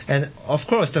History, and of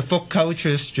course, the folk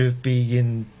cultures should be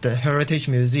in the Heritage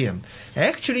Museum.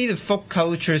 Actually, the folk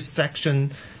cultures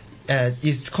section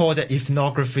is called the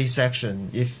ethnography section.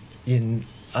 If in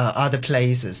other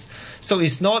places, so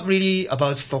it's not really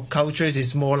about folk cultures.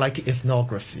 It's more like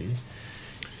ethnography.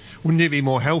 Wouldn't it be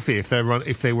more healthy if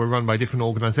they were run by different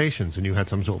organisations and you had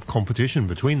some sort of competition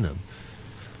between them?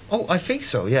 Oh, I think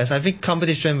so, yes. I think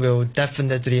competition will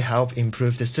definitely help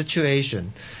improve the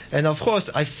situation. And of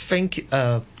course, I think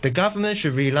the government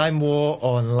should rely more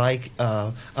on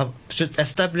should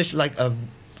establish like a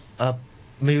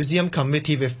museum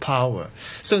committee with power.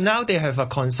 So now they have a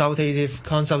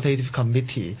consultative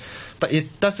committee, but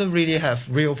it doesn't really have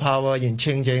real power in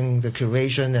changing the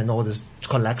curation and all the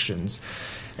collections.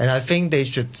 And I think they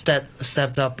should step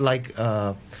up like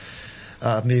a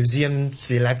museum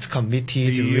select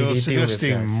committee to really deal with that. You're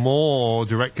suggesting more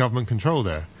direct government control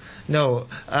there? No,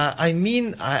 I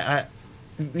mean,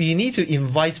 we need to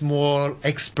invite more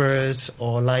experts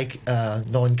or like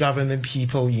non-government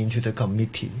people into the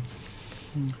committee.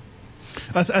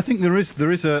 I think there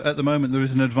is at the moment there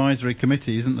is an advisory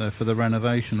committee, isn't there, for the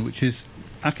renovation, which is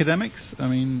academics. I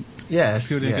mean,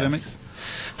 purely academics.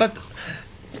 But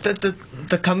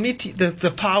the committee,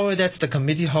 the power that the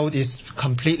committee hold is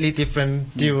completely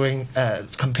different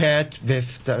compared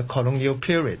with the colonial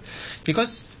period,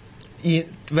 because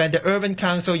when the urban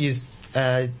council is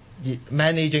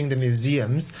managing the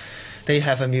museums, they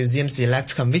have a museum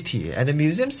select committee, and the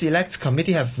museum select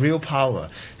committee have real power.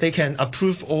 They can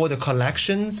approve all the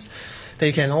collections.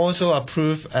 They can also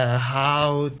approve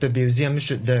how the museum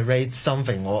should rate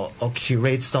something or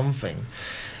curate something,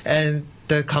 and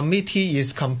the committee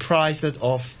is comprised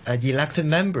of elected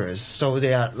members, so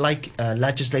they are like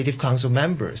legislative council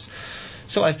members.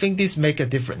 So I think this makes a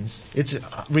difference. It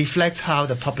reflects how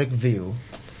the public view.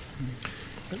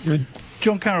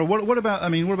 John Carroll, what about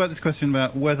this question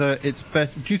about whether it's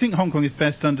best? Do you think Hong Kong is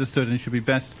best understood and should be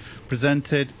best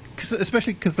presented?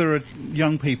 Especially because there are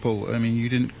young people. I mean, you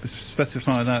didn't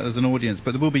specify that as an audience,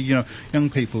 but there will be, young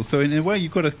people. So in a way,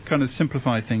 you've got to kind of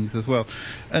simplify things as well.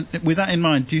 And with that in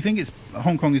mind, do you think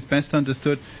Hong Kong is best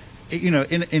understood, in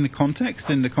the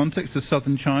context of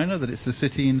southern China, that it's a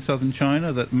city in southern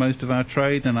China, that most of our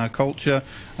trade and our culture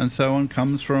and so on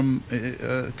comes from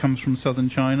southern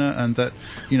China, and that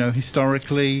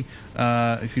historically,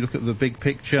 if you look at the big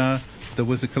picture, there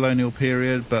was a colonial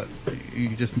period, but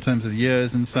just in terms of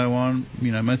years and so on,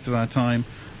 most of our time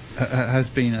has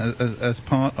been as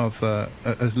part of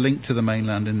as linked to the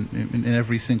mainland in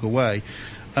every single way.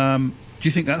 Do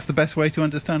you think that's the best way to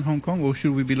understand Hong Kong, or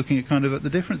should we be looking at the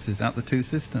differences, at the two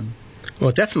systems?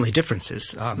 Well, definitely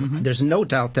differences. There's no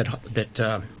doubt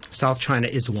that South China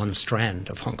is one strand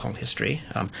of Hong Kong history.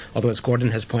 Although, as Gordon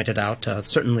has pointed out,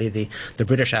 certainly the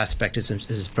British aspect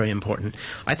is very important.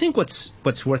 I think what's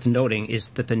worth noting is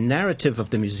that the narrative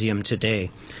of the museum today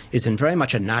is in very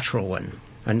much a natural one.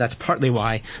 And that's partly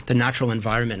why the natural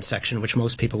environment section, which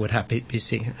most people would happy to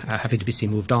see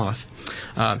moved off,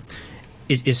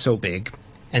 is so big.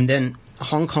 And then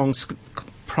Hong Kong's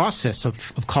process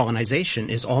of colonization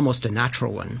is almost a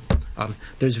natural one.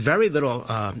 There's very little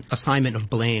assignment of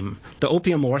blame. The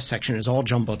Opium War section is all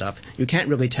jumbled up. You can't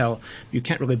really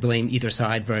blame either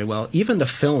side very well. Even the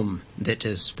film that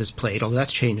is played, although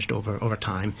that's changed over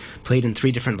time, played in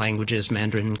 3 different languages,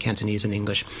 Mandarin, Cantonese, and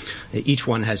English. Each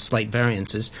one has slight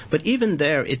variances. But even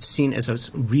there, it's seen as a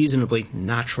reasonably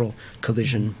natural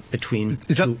collision between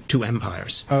two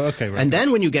empires. Oh, okay, right. And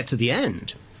then when you get to the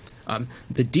end,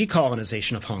 the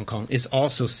decolonization of Hong Kong is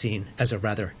also seen as a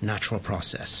rather natural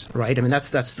process, right? I mean, that's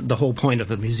the whole point of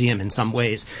the museum in some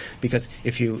ways, because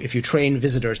if you train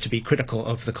visitors to be critical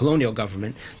of the colonial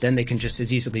government, then they can just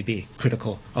as easily be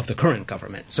critical of the current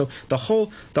government. So the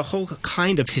whole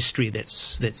kind of history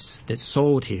that's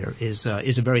sold here is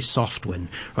a very soft one,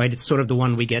 right? It's sort of the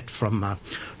one we get from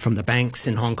the banks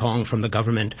in Hong Kong, from the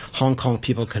government. Hong Kong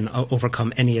people can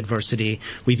overcome any adversity.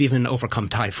 We've even overcome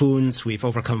typhoons. We've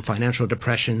overcome financial financial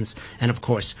depressions, and of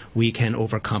course we can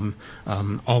overcome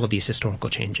all of these historical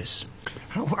changes.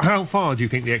 How far do you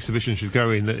think the exhibition should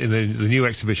go in the new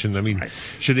exhibition? I mean, right.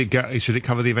 should it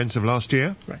cover the events of last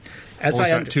year? Right. Or is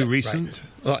that too recent? Right.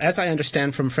 Well, as I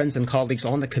understand from friends and colleagues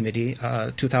on the committee,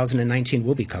 2019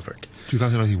 will be covered.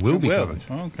 2019 will be covered.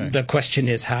 Oh, okay. The question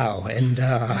is how, and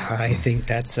I think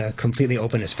that's completely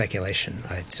open to speculation.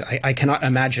 I cannot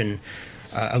imagine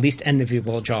a least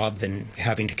enviable job than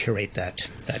having to curate that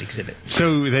exhibit.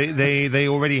 So they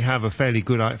already have a fairly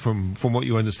good, from what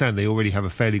you understand, they already have a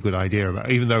fairly good idea about,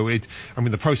 even though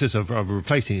the process of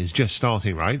replacing is just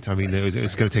starting, right? I mean,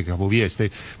 it's going to take a couple of years,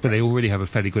 but they already have a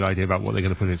fairly good idea about what they're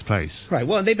going to put in its place. Right.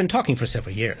 Well, they've been talking for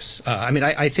several years.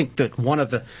 I think that one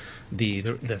of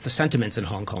the sentiments in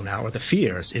Hong Kong now, or the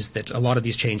fears, is that a lot of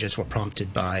these changes were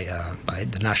prompted by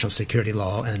the national security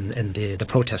law and the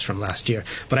protests from last year.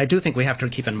 But I do think we have to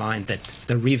keep in mind that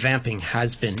the revamping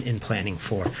has been in planning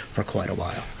for quite a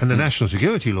while. And the national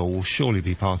security law will surely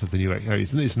be part of the new,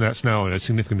 isn't that now a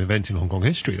significant event in Hong Kong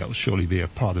history? That will surely be a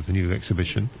part of the new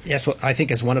exhibition. Yes, well, I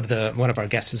think as one of our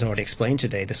guests has already explained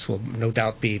today, this will no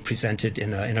doubt be presented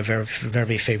in a very,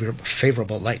 very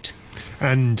favorable light.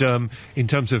 And in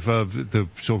terms of the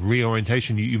sort of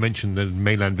reorientation, you mentioned the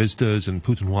mainland visitors and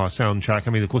Putonghua soundtrack.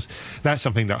 I mean, of course, that's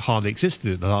something that hardly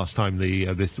existed at the last time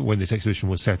when this exhibition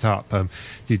was set up.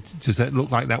 Does that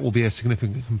look like that will be a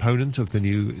significant component of the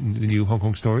new Hong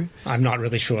Kong story? I'm not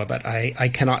really sure, but I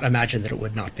cannot imagine that it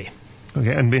would not be.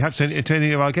 Okay, and perhaps to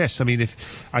any of our guests, I mean,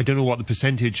 I don't know what the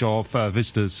percentage of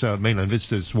visitors, mainland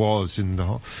visitors, was in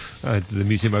the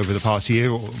museum over the past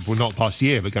year, well, not past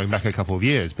year, but going back a couple of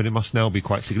years, but it must now be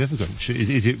quite significant.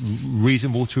 Is it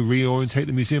reasonable to reorientate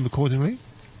the museum accordingly?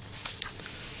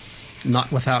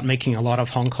 Not without making a lot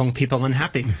of Hong Kong people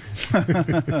unhappy.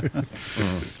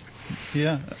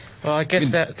 Yeah. Well, I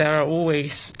guess that there are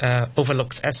always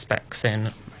overlooked aspects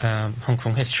in Hong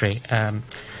Kong history.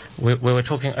 We were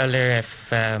talking earlier if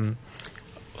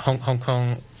Hong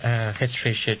Kong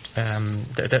history should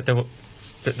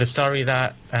the story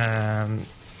that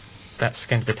that's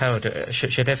going to be told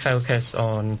should it focus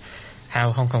on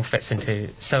how Hong Kong fits into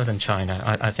southern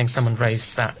China? I think someone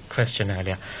raised that question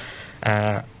earlier.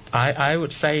 I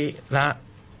would say that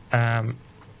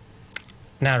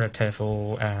narrative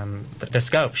or the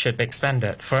scope should be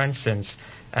expanded. For instance,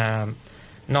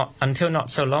 not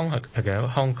so long ago,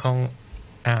 Hong Kong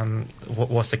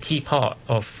was a key part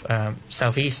of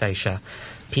Southeast Asia.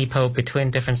 People between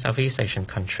different Southeast Asian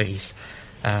countries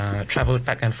travelled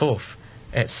back and forth.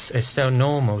 It's so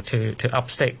normal to up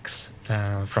sticks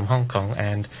from Hong Kong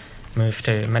and move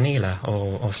to Manila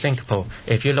or Singapore.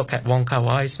 If you look at Wong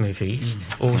Kar-wai's movies,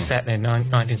 all set in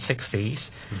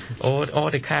 1960s, all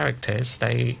the characters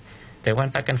they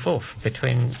went back and forth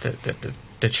between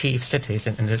the chief cities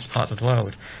in this part of the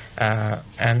world.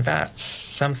 And that's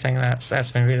something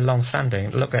that's been really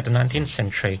long-standing. Look at the 19th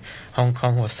century. Hong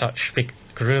Kong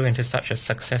grew into such a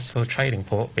successful trading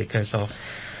port because of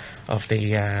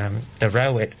the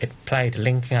role it played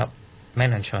linking up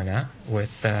mainland China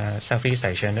with Southeast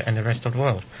Asia and the rest of the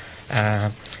world.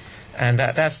 And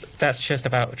that's just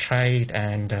about trade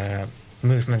and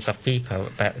movements of people,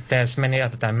 but there's many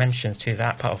other dimensions to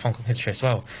that part of Hong Kong history as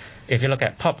well. If you look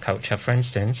at pop culture, for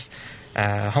instance,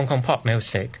 Hong Kong pop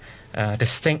music, the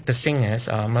singers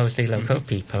are mostly local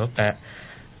people, but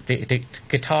the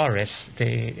guitarists,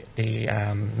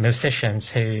 the musicians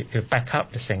who back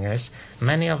up the singers,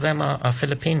 many of them are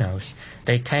Filipinos.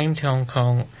 They came to Hong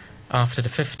Kong after the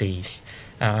 50s.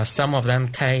 Some of them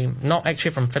came not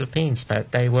actually from Philippines,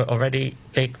 but they were already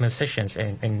big musicians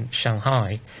in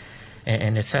Shanghai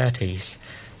in the 30s.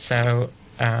 So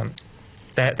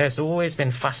there's always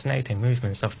been fascinating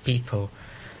movements of people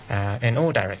in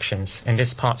all directions in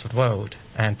this part of the world.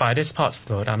 And by this part of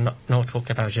the world, I'm not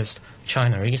talking about just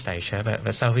China or East Asia,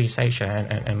 but Southeast Asia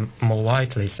and more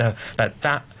widely. So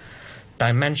that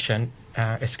dimension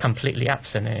is completely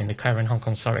absent in the current Hong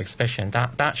Kong Story exhibition.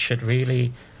 That should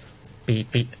really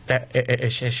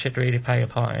it should really play a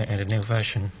part in the new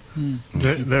version.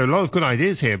 There are a lot of good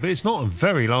ideas here, but it's not a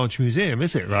very large museum,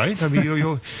 is it? Right? I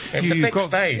mean, it's a big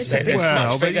space. It's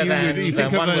much bigger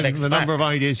than one would expect. The number of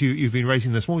ideas you've been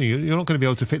raising this morning, you're not going to be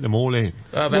able to fit them all in.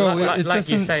 Like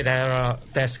you say,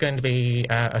 there's going to be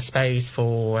a space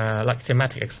for like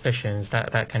thematic exhibitions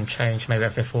that can change maybe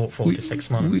every 4 to 6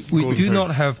 months. We do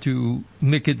not have to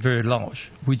make it very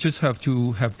large. We just have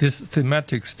to have these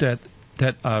thematics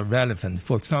that are relevant.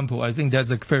 For example, I think that's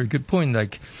a very good point.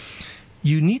 Like,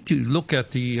 you need to look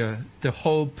at the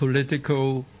whole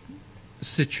political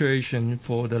situation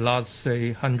for the last,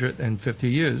 say, 150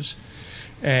 years,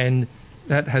 and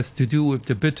that has to do with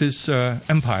the British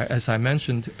Empire, as I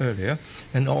mentioned earlier,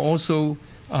 and also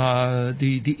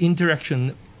the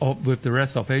interaction with the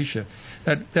rest of Asia.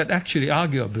 That actually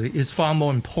arguably is far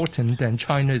more important than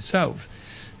China itself,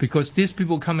 because these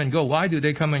people come and go. Why do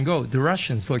they come and go? The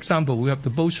Russians, for example, we have the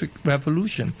Bolshevik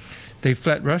Revolution. They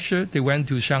fled Russia, they went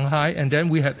to Shanghai, and then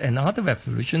we had another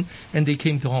revolution, and they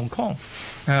came to Hong Kong.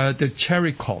 The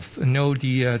Cherikov,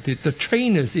 the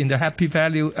trainers in the Happy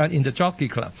Valley, in the Jockey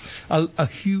Club, a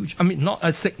huge, not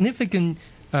a significant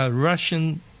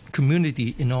Russian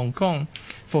community in Hong Kong.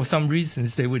 For some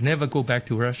reasons, they would never go back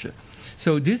to Russia.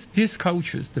 So these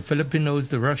cultures, the Filipinos,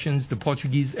 the Russians, the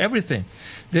Portuguese, everything,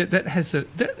 there's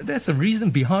a reason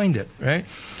behind it, right?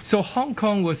 So Hong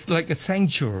Kong was like a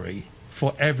sanctuary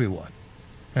for everyone,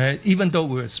 right? Even though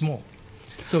we're small.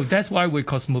 So that's why we're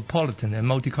cosmopolitan and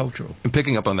multicultural. And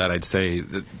picking up on that, I'd say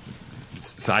that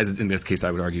size in this case,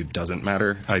 I would argue, doesn't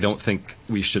matter. I don't think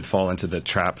we should fall into the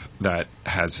trap that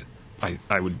has,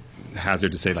 I would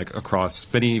hazard to say, like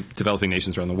across many developing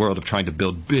nations around the world, of trying to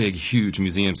build big, huge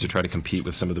museums to try to compete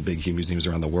with some of the big, huge museums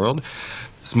around the world.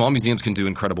 Small museums can do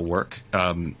incredible work,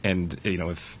 and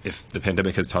if the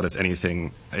pandemic has taught us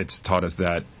anything, it's taught us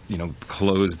that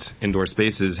closed indoor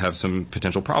spaces have some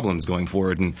potential problems going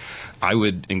forward. And I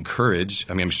would encourage,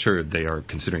 I'm sure they are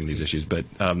considering these issues, but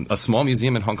a small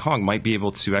museum in Hong Kong might be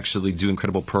able to actually do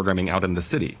incredible programming out in the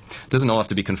city. It doesn't all have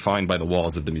to be confined by the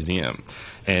walls of the museum.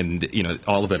 And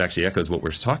all of it actually echoes what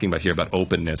we're talking about here about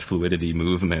openness, fluidity,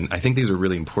 movement. I think these are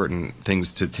really important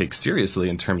things to take seriously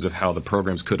in terms of how the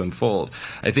programs could unfold.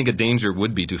 I think a danger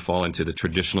would be to fall into the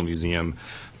traditional museum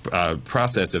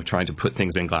process of trying to put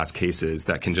things in glass cases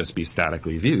that can just be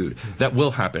statically viewed. That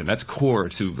will happen. That's core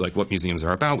to what museums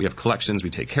are about. We have collections, we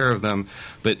take care of them,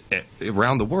 but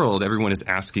around the world, everyone is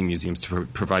asking museums to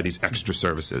provide these extra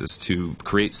services, to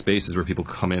create spaces where people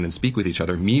come in and speak with each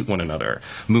other, meet one another,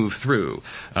 move through.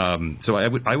 So I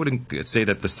would say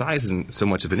that the size isn't so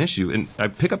much of an issue. And I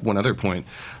pick up one other point.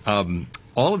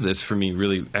 All of this, for me,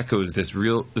 really echoes this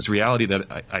reality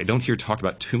that I don't hear talked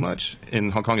about too much in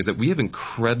Hong Kong, is that we have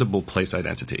incredible place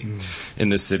identity in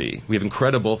this city. We have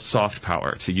incredible soft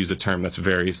power, to use a term that's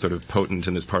very sort of potent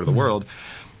in this part of the world.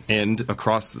 And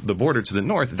across the border to the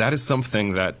north, that is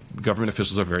something that government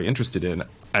officials are very interested in.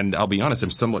 And I'll be honest, I'm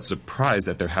somewhat surprised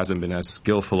that there hasn't been as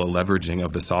skillful a leveraging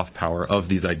of the soft power of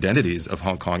these identities of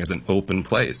Hong Kong as an open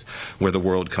place where the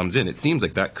world comes in. It seems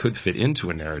like that could fit into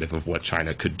a narrative of what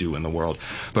China could do in the world.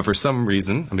 But for some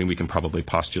reason, we can probably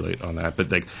postulate on that, but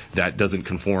that doesn't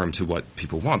conform to what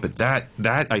people want. But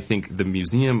that I think the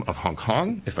Museum of Hong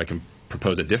Kong, if I can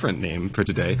propose a different name for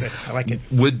today, I like it,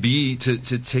 would be to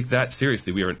take that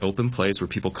seriously. We are an open place where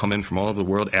people come in from all over the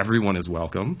world. Everyone is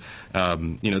welcome.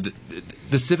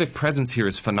 The civic presence here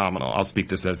is phenomenal. I'll speak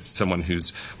this as someone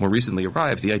who's more recently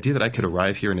arrived. The idea that I could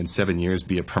arrive here and in 7 years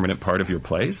be a permanent part of your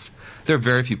place, there are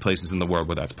very few places in the world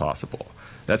where that's possible.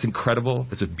 That's incredible.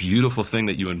 It's a beautiful thing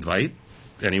that you invite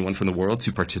anyone from the world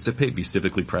to participate, be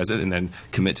civically present, and then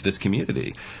commit to this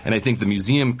community. And I think the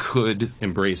museum could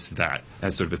embrace that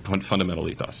as sort of a fundamental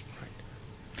ethos.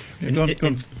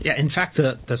 In fact,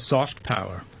 the soft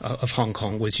power of Hong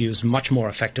Kong was used much more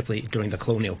effectively during the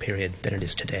colonial period than it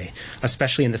is today,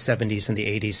 especially in the 70s and the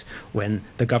 80s, when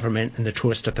the government and the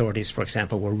tourist authorities, for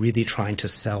example, were really trying to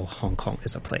sell Hong Kong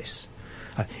as a place.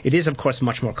 It is, of course,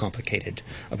 much more complicated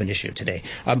of an issue today.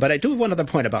 But I do have one other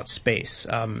point about space.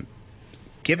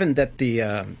 Given that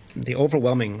the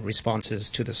overwhelming responses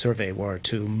to the survey were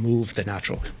to move the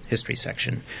natural history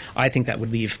section, I think that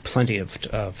would leave plenty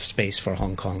of space for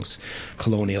Hong Kong's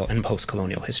colonial and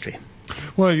post-colonial history.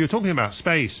 Well, you're talking about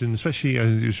space, and especially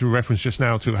as you referenced just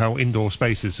now to how indoor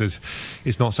spaces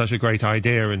is not such a great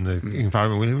idea in the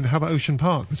environment. How about Ocean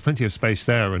Park? There's plenty of space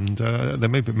there, and there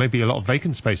may be a lot of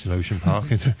vacant space in Ocean Park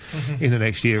in the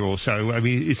next year or so.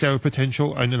 Is there a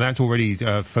potential, and that already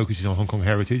focuses on Hong Kong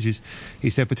heritage,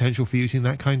 is there potential for using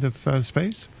that kind of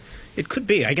space? It could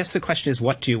be. I guess the question is,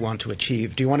 what do you want to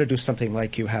achieve? Do you want to do something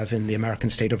like you have in the American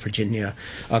state of Virginia,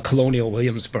 colonial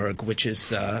Williamsburg, which is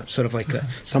sort of like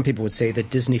some people would say the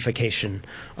Disneyfication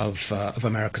of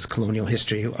America's colonial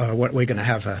history? What we're going to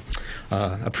have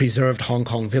a preserved Hong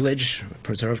Kong village,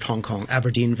 preserved Hong Kong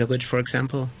Aberdeen village, for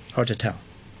example? Hard to tell.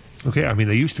 Okay,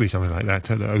 there used to be something like that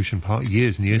at Ocean Park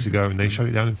years and years ago, and they shut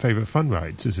it down in favour of fun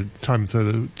rides. Is it time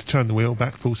to turn the wheel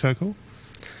back full circle?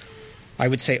 I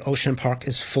would say Ocean Park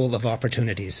is full of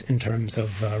opportunities in terms of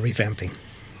revamping.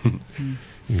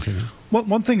 Well,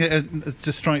 one thing that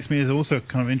just strikes me as also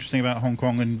kind of interesting about Hong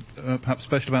Kong, and perhaps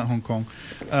special about Hong Kong,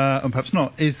 and perhaps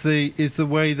not, is the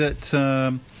way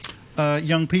that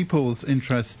young people's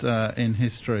interest in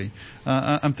history.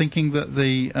 I'm thinking that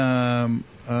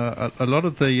a lot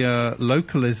of the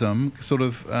localism, sort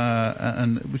of,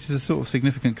 and which is a sort of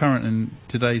significant current in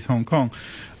today's Hong Kong,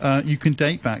 you can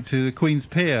date back to the Queen's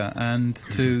Pier and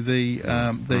to the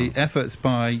efforts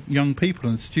by young people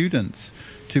and students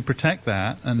to protect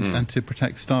that and to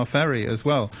protect Star Ferry as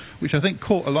well, which I think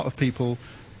caught a lot of people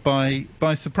by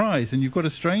surprise. And you've got a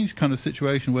strange kind of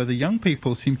situation where the young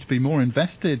people seem to be more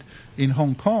invested in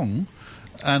Hong Kong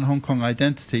and Hong Kong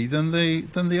identity than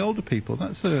the older people.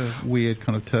 That's a weird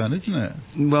kind of turn, isn't it?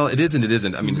 Well, it is and it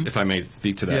isn't. I mean, if I may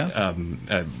speak to that,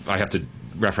 I have to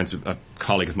reference a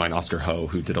colleague of mine, Oscar Ho,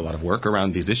 who did a lot of work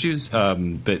around these issues.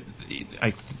 But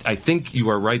I think you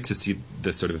are right to see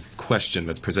the sort of question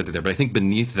that's presented there. But I think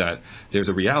beneath that, there's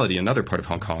a reality, another part of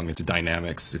HongOng, its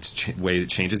dynamics, its way it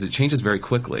changes. It changes very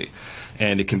quickly.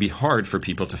 And it can be hard for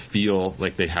people to feel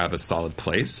like they have a solid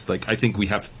place. Like, I think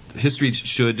history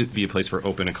should be a place for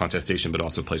open and contestation, but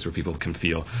also a place where people can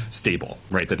feel stable,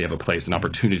 right? That they have a place, an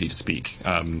opportunity to speak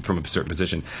from a certain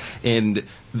position. And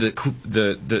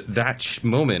that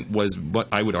moment was what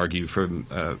I would argue for,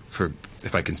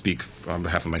 if I can speak on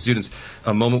behalf of my students,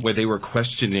 a moment where they were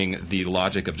questioning the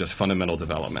logic of just fundamental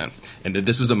development. And that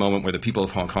this was a moment where the people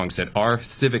of Hong Kong said, our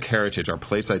civic heritage, our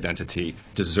place identity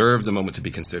deserves a moment to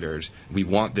be considered. We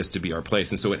want this to be our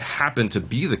place. And so it happened to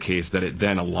be the case that it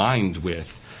then aligned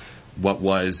with what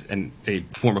was a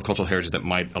form of cultural heritage that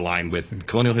might align with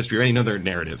colonial history or any other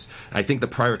narratives. I think the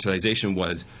prioritization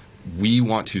was, we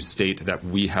want to state that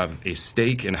we have a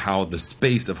stake in how the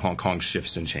space of Hong Kong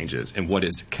shifts and changes, and what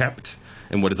is kept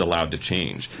and what is allowed to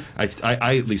change.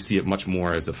 I at least see it much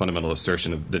more as a fundamental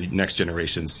assertion of the next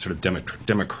generation's sort of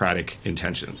democratic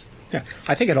intentions. Yeah,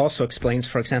 I think it also explains,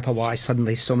 for example, why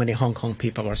suddenly so many Hong Kong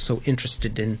people are so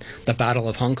interested in the Battle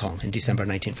of Hong Kong in December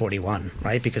 1941,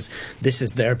 right? Because this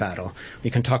is their battle. We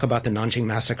can talk about the Nanjing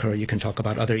Massacre, you can talk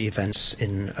about other events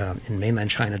in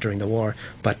mainland China during the war,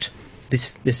 but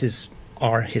this is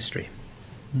our history.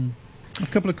 A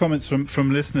couple of comments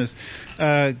from listeners.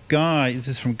 Guy, this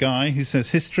is from Guy, who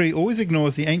says, history always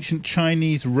ignores the ancient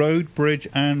Chinese road, bridge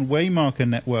and waymarker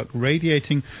network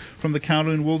radiating from the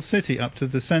Kowloon walled city up to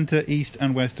the centre, east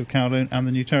and west of Kowloon and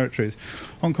the New Territories.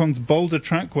 Hong Kong's boulder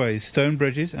trackways, stone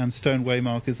bridges and stone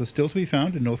waymarkers are still to be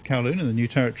found in North Kowloon and the New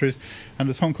Territories, and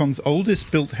as Hong Kong's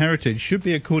oldest built heritage should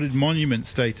be accorded monument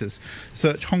status.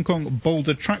 Search Hong Kong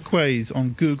boulder trackways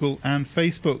on Google and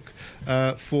Facebook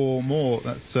for more.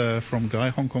 That's from Guy,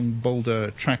 Hong Kong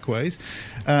boulder trackways.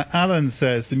 Alan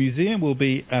says the museum will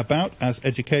be about as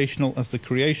educational as the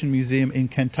Creation Museum in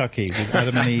Kentucky with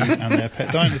Adam and Eve and their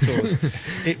pet dinosaurs.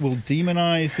 It will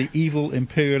demonize the evil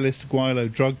imperialist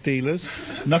guilo drug dealers.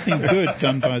 Nothing good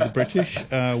done by the British.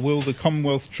 Will the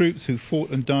Commonwealth troops who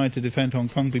fought and died to defend Hong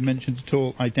Kong be mentioned at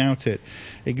all? I doubt it.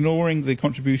 Ignoring the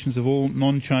contributions of all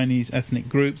non-Chinese ethnic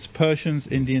groups, Persians,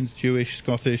 Indians, Jewish,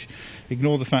 Scottish.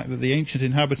 Ignore the fact that the ancient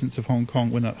inhabitants of Hong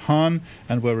Kong were not Han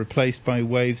and were replaced by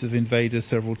waves of invaders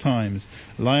several times.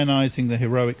 Lionizing the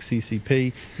heroic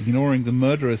CCP, ignoring the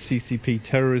murderous CCP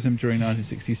terrorism during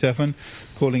 1967,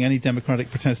 calling any democratic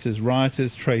protesters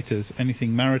rioters, traitors.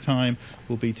 Anything maritime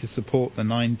will be to support the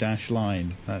 9-dash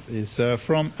line. That is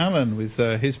from Alan with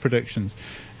his predictions.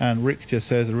 And Rick just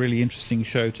says, a really interesting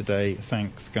show today.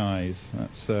 Thanks, guys.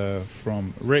 That's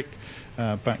from Rick.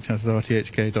 Backchat at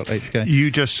rthk.hk. You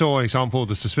just saw an example of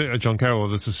the John Carroll,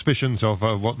 the suspicions of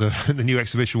what the new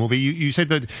exhibition will be. You said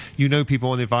that you know people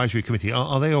on the advisory committee.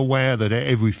 Are they aware that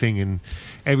everything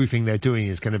they're doing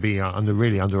is going to be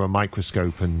under a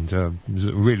microscope and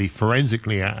really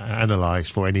forensically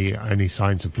analysed for any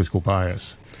signs of political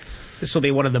bias? This will be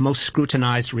one of the most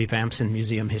scrutinized revamps in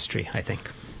museum history, I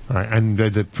think. Right, and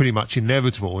they're pretty much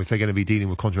inevitable if they're going to be dealing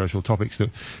with controversial topics that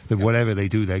whatever they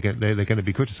do, they're going to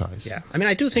be criticised. Yeah, I mean,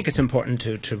 I do think it's important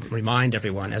to remind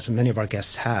everyone, as many of our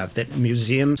guests have, that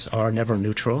museums are never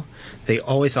neutral. They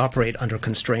always operate under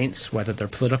constraints, whether they're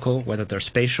political, whether they're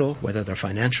spatial, whether they're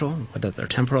financial, whether they're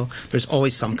temporal. There's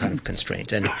always some kind of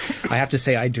constraint. And I have to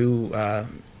say,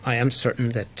 I am certain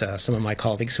that some of my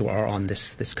colleagues who are on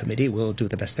this committee will do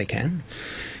the best they can.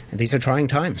 And these are trying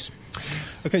times.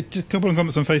 Okay, just a couple of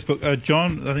comments on Facebook.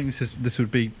 John, I think this would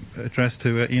be addressed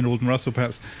to Ian Alden Russell,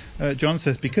 perhaps. John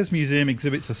says, because museum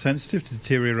exhibits are sensitive to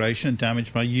deterioration and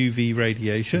damage by UV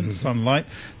radiation, sunlight,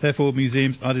 therefore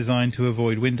museums are designed to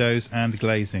avoid windows and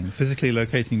glazing. Physically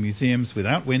locating museums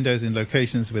without windows in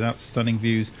locations without stunning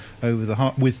views over the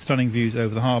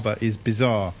harbour is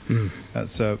bizarre.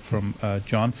 That's from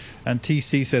John. And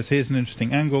TC says, here's an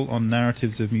interesting angle on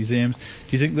narratives of museums.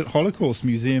 Do you think that Holocaust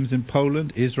museums in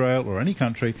Poland, Israel, Israel or any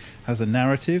country has a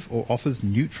narrative or offers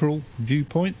neutral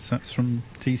viewpoints. That's from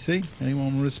TC. Anyone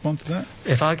want to respond to that?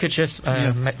 If I could just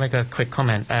make a quick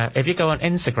comment. If you go on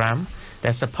Instagram,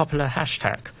 there's a popular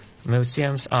hashtag.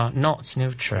 Museums are not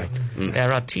neutral.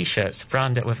 There are T-shirts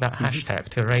branded with that hashtag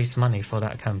to raise money for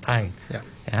that campaign.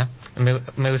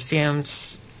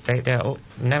 Museums, they're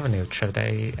never neutral,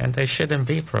 and they shouldn't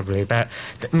be probably. But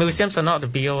museums are not the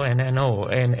be-all and end-all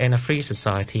in a free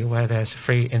society where there's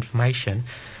free information.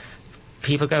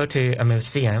 People go to a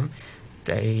museum,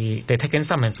 they take in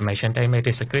some information, they may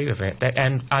disagree with it,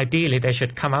 and ideally they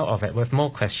should come out of it with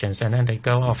more questions, and then they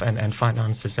go off and find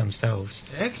answers themselves.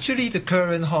 Actually, the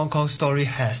current Hong Kong story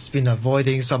has been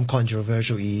avoiding some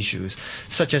controversial issues,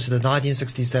 such as the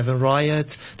 1967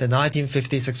 riots, the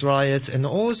 1956 riots, and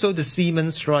also the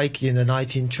Siemens strike in the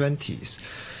 1920s.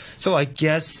 So I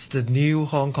guess the new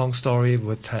Hong Kong story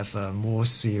would have a more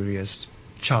serious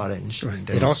challenge. Right.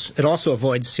 It also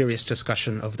avoids serious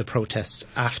discussion of the protests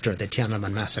after the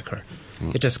Tiananmen massacre.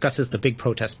 It discusses the big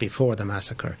protest before the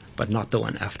massacre, but not the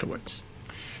one afterwards.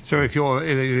 So if your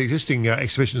existing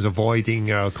exhibition is avoiding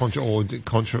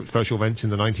controversial events in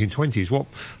the 1920s, what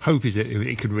hope is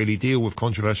it could really deal with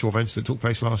controversial events that took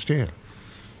place last year?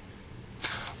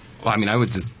 Well, I mean, I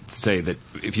would just say that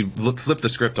if you flip the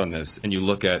script on this and you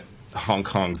look at Hong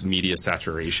Kong's media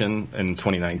saturation in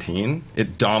 2019,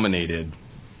 it dominated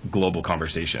global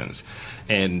conversations.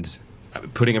 And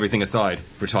putting everything aside,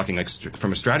 if we're talking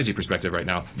from a strategy perspective right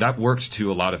now, that worked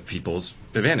to a lot of people's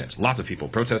advantage. Lots of people,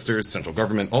 protesters, central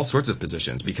government, all sorts of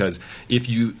positions, because if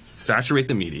you saturate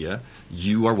the media,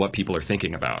 you are what people are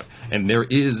thinking about. And there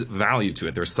is value to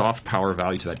it. There's soft power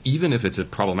value to that, even if it's a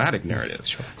problematic narrative.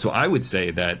 Sure. So I would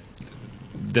say that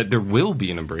there will be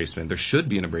an embracement, there should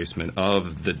be an embracement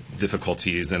of the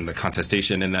difficulties and the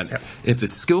contestation, and that if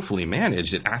it's skillfully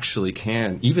managed, it actually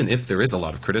can, even if there is a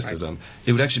lot of criticism,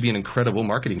 it would actually be an incredible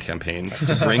marketing campaign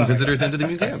to bring visitors into the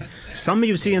museum. Some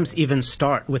museums even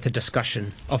start with a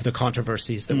discussion of the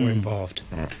controversies that were involved.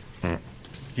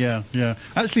 Yeah.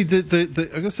 Actually, I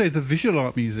got to say, the Visual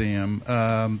Art Museum,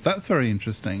 that's very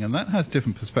interesting, and that has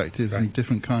different perspectives and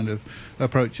different kind of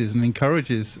approaches, and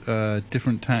encourages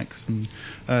different tacks and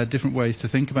different ways to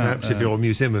think about. Perhaps if you're a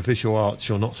museum of visual arts,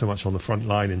 you're not so much on the front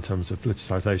line in terms of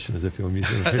politicisation as if you're a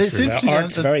museum of history.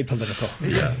 Art's very political. I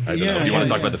don't know. If you want to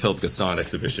talk about the Philip Gaston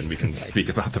exhibition, we can speak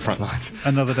about the front lines.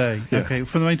 Another day. Yeah. Okay.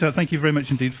 For the meantime, thank you very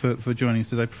much indeed for joining us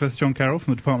today. Professor John Carroll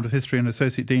from the Department of History and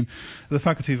Associate Dean of the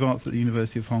Faculty of Arts at the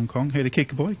University of Hong Kong. Hayley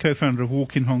Kickaboy, co-founder of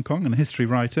Walk in Hong Kong and a history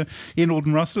writer. Ian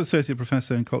Alden-Russell, Associate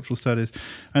Professor in Cultural Studies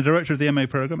and Director of the MA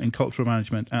Programme in Cultural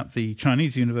Management at the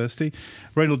Chinese University.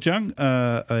 Reynold Zhang,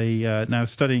 now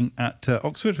studying at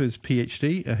Oxford, who's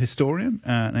PhD, a historian,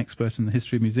 an expert in the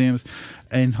history of museums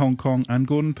in Hong Kong, and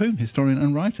Gordon Poon, historian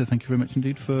and writer. Thank you very much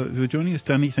indeed for joining us.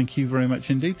 Danny, thank you very much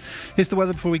indeed. Here's the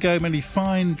weather before we go. Mainly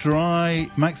fine, dry,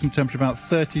 maximum temperature about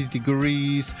 30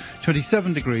 degrees,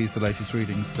 27 degrees, the latest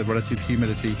readings. The relative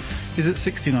humidity is at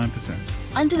 69%.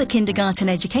 Under the Kindergarten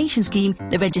Education Scheme,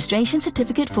 the registration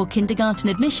certificate for kindergarten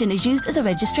admission is used as a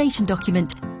registration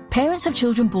document. Parents of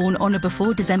children born on or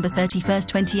before December 31st,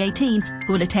 2018,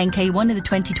 who will attend K1 in the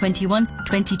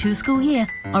 2021-22 school year,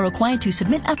 are required to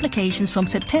submit applications from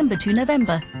September to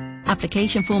November.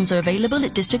 Application forms are available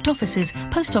at district offices,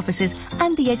 post offices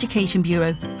and the Education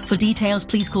Bureau. For details,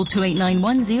 please call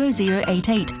 2891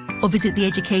 0088 or visit the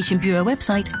Education Bureau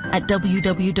website at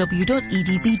www.edb.gov.hk.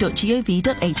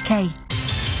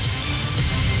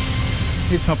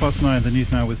 It's 9:30. The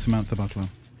news now with Samantha Butler.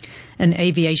 An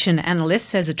aviation analyst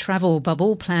says a travel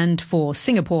bubble planned for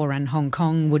Singapore and Hong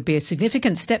Kong would be a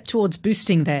significant step towards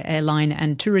boosting their airline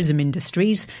and tourism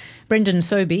industries. Brendan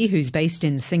Sobey, who's based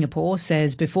in Singapore,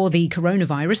 says before the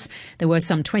coronavirus, there were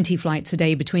some 20 flights a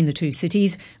day between the two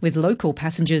cities, with local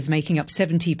passengers making up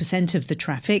 70% of the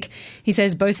traffic. He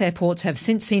says both airports have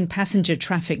since seen passenger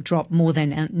traffic drop more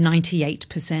than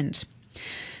 98%.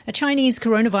 A Chinese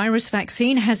coronavirus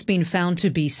vaccine has been found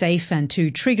to be safe and to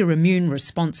trigger immune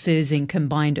responses in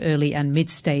combined early and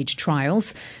mid-stage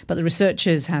trials. But the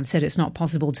researchers have said it's not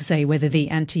possible to say whether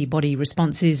the antibody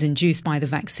responses induced by the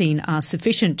vaccine are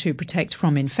sufficient to protect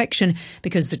from infection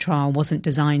because the trial wasn't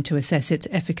designed to assess its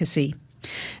efficacy.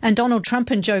 And Donald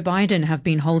Trump and Joe Biden have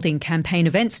been holding campaign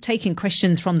events, taking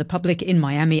questions from the public in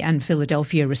Miami and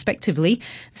Philadelphia, respectively.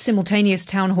 The simultaneous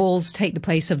town halls take the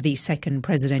place of the second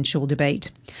presidential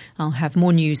debate. I'll have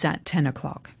more news at 10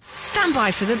 o'clock. Stand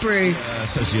by for the brew.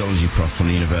 Sociology prof from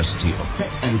the university,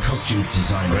 set and costume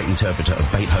designer, great interpreter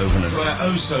of Beethoven, as well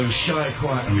as shy,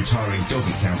 quiet and retiring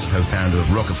doggy counsel, co-founder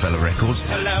of Rockefeller Records.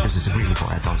 Hello. This is really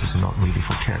for adults, it's not really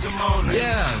for kids.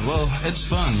 Yeah, well, it's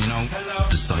fun, you know.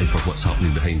 Decipher what's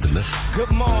happening behind the myth.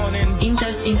 Good morning.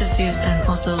 In-depth interviews and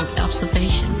also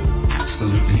observations.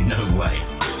 Absolutely no way.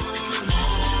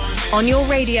 On your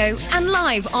radio and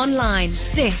live online,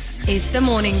 this is The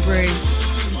Morning Brew.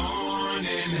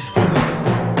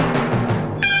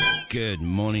 Good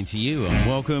morning to you and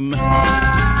welcome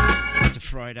to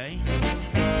Friday.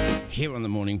 Here on The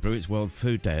Morning Brew, it's World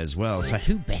Food Day as well, so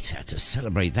who better to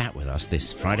celebrate that with us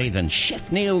this Friday than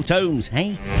Chef Neil Tomes,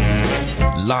 hey?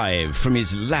 Live from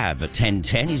his lab at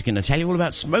 10:10, he's going to tell you all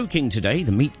about smoking today,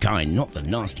 the meat kind, not the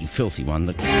nasty, filthy one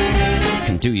that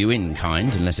can do you in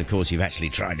kind, unless, of course, you've actually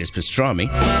tried his pastrami.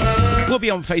 We'll be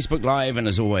on Facebook Live, and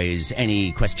as always,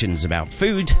 any questions about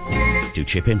food, do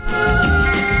chip in.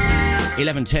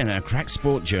 11:10, our Crack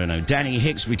Sport Journo. Danny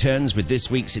Hicks returns with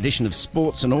this week's edition of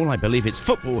Sports and All. I believe it's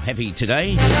football heavy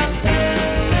today.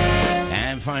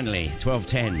 And finally,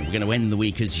 12:10, we're going to end the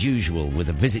week as usual with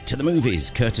a visit to the movies,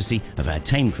 courtesy of our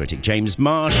tame critic James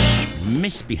Marsh,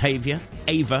 Misbehaviour,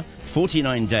 Ava,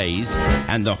 49 Days,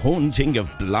 and The Haunting of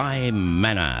Bly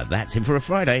Manor. That's it for a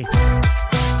Friday.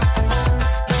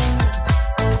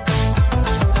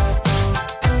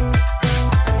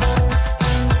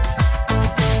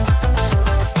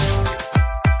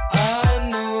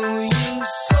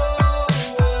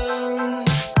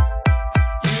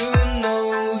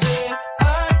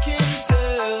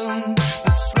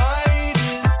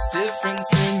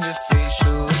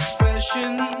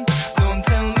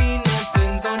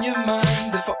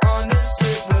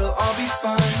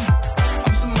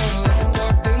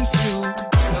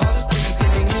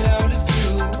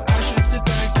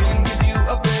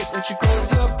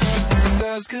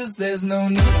 Cause there's no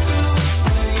need to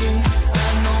explain.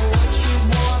 I know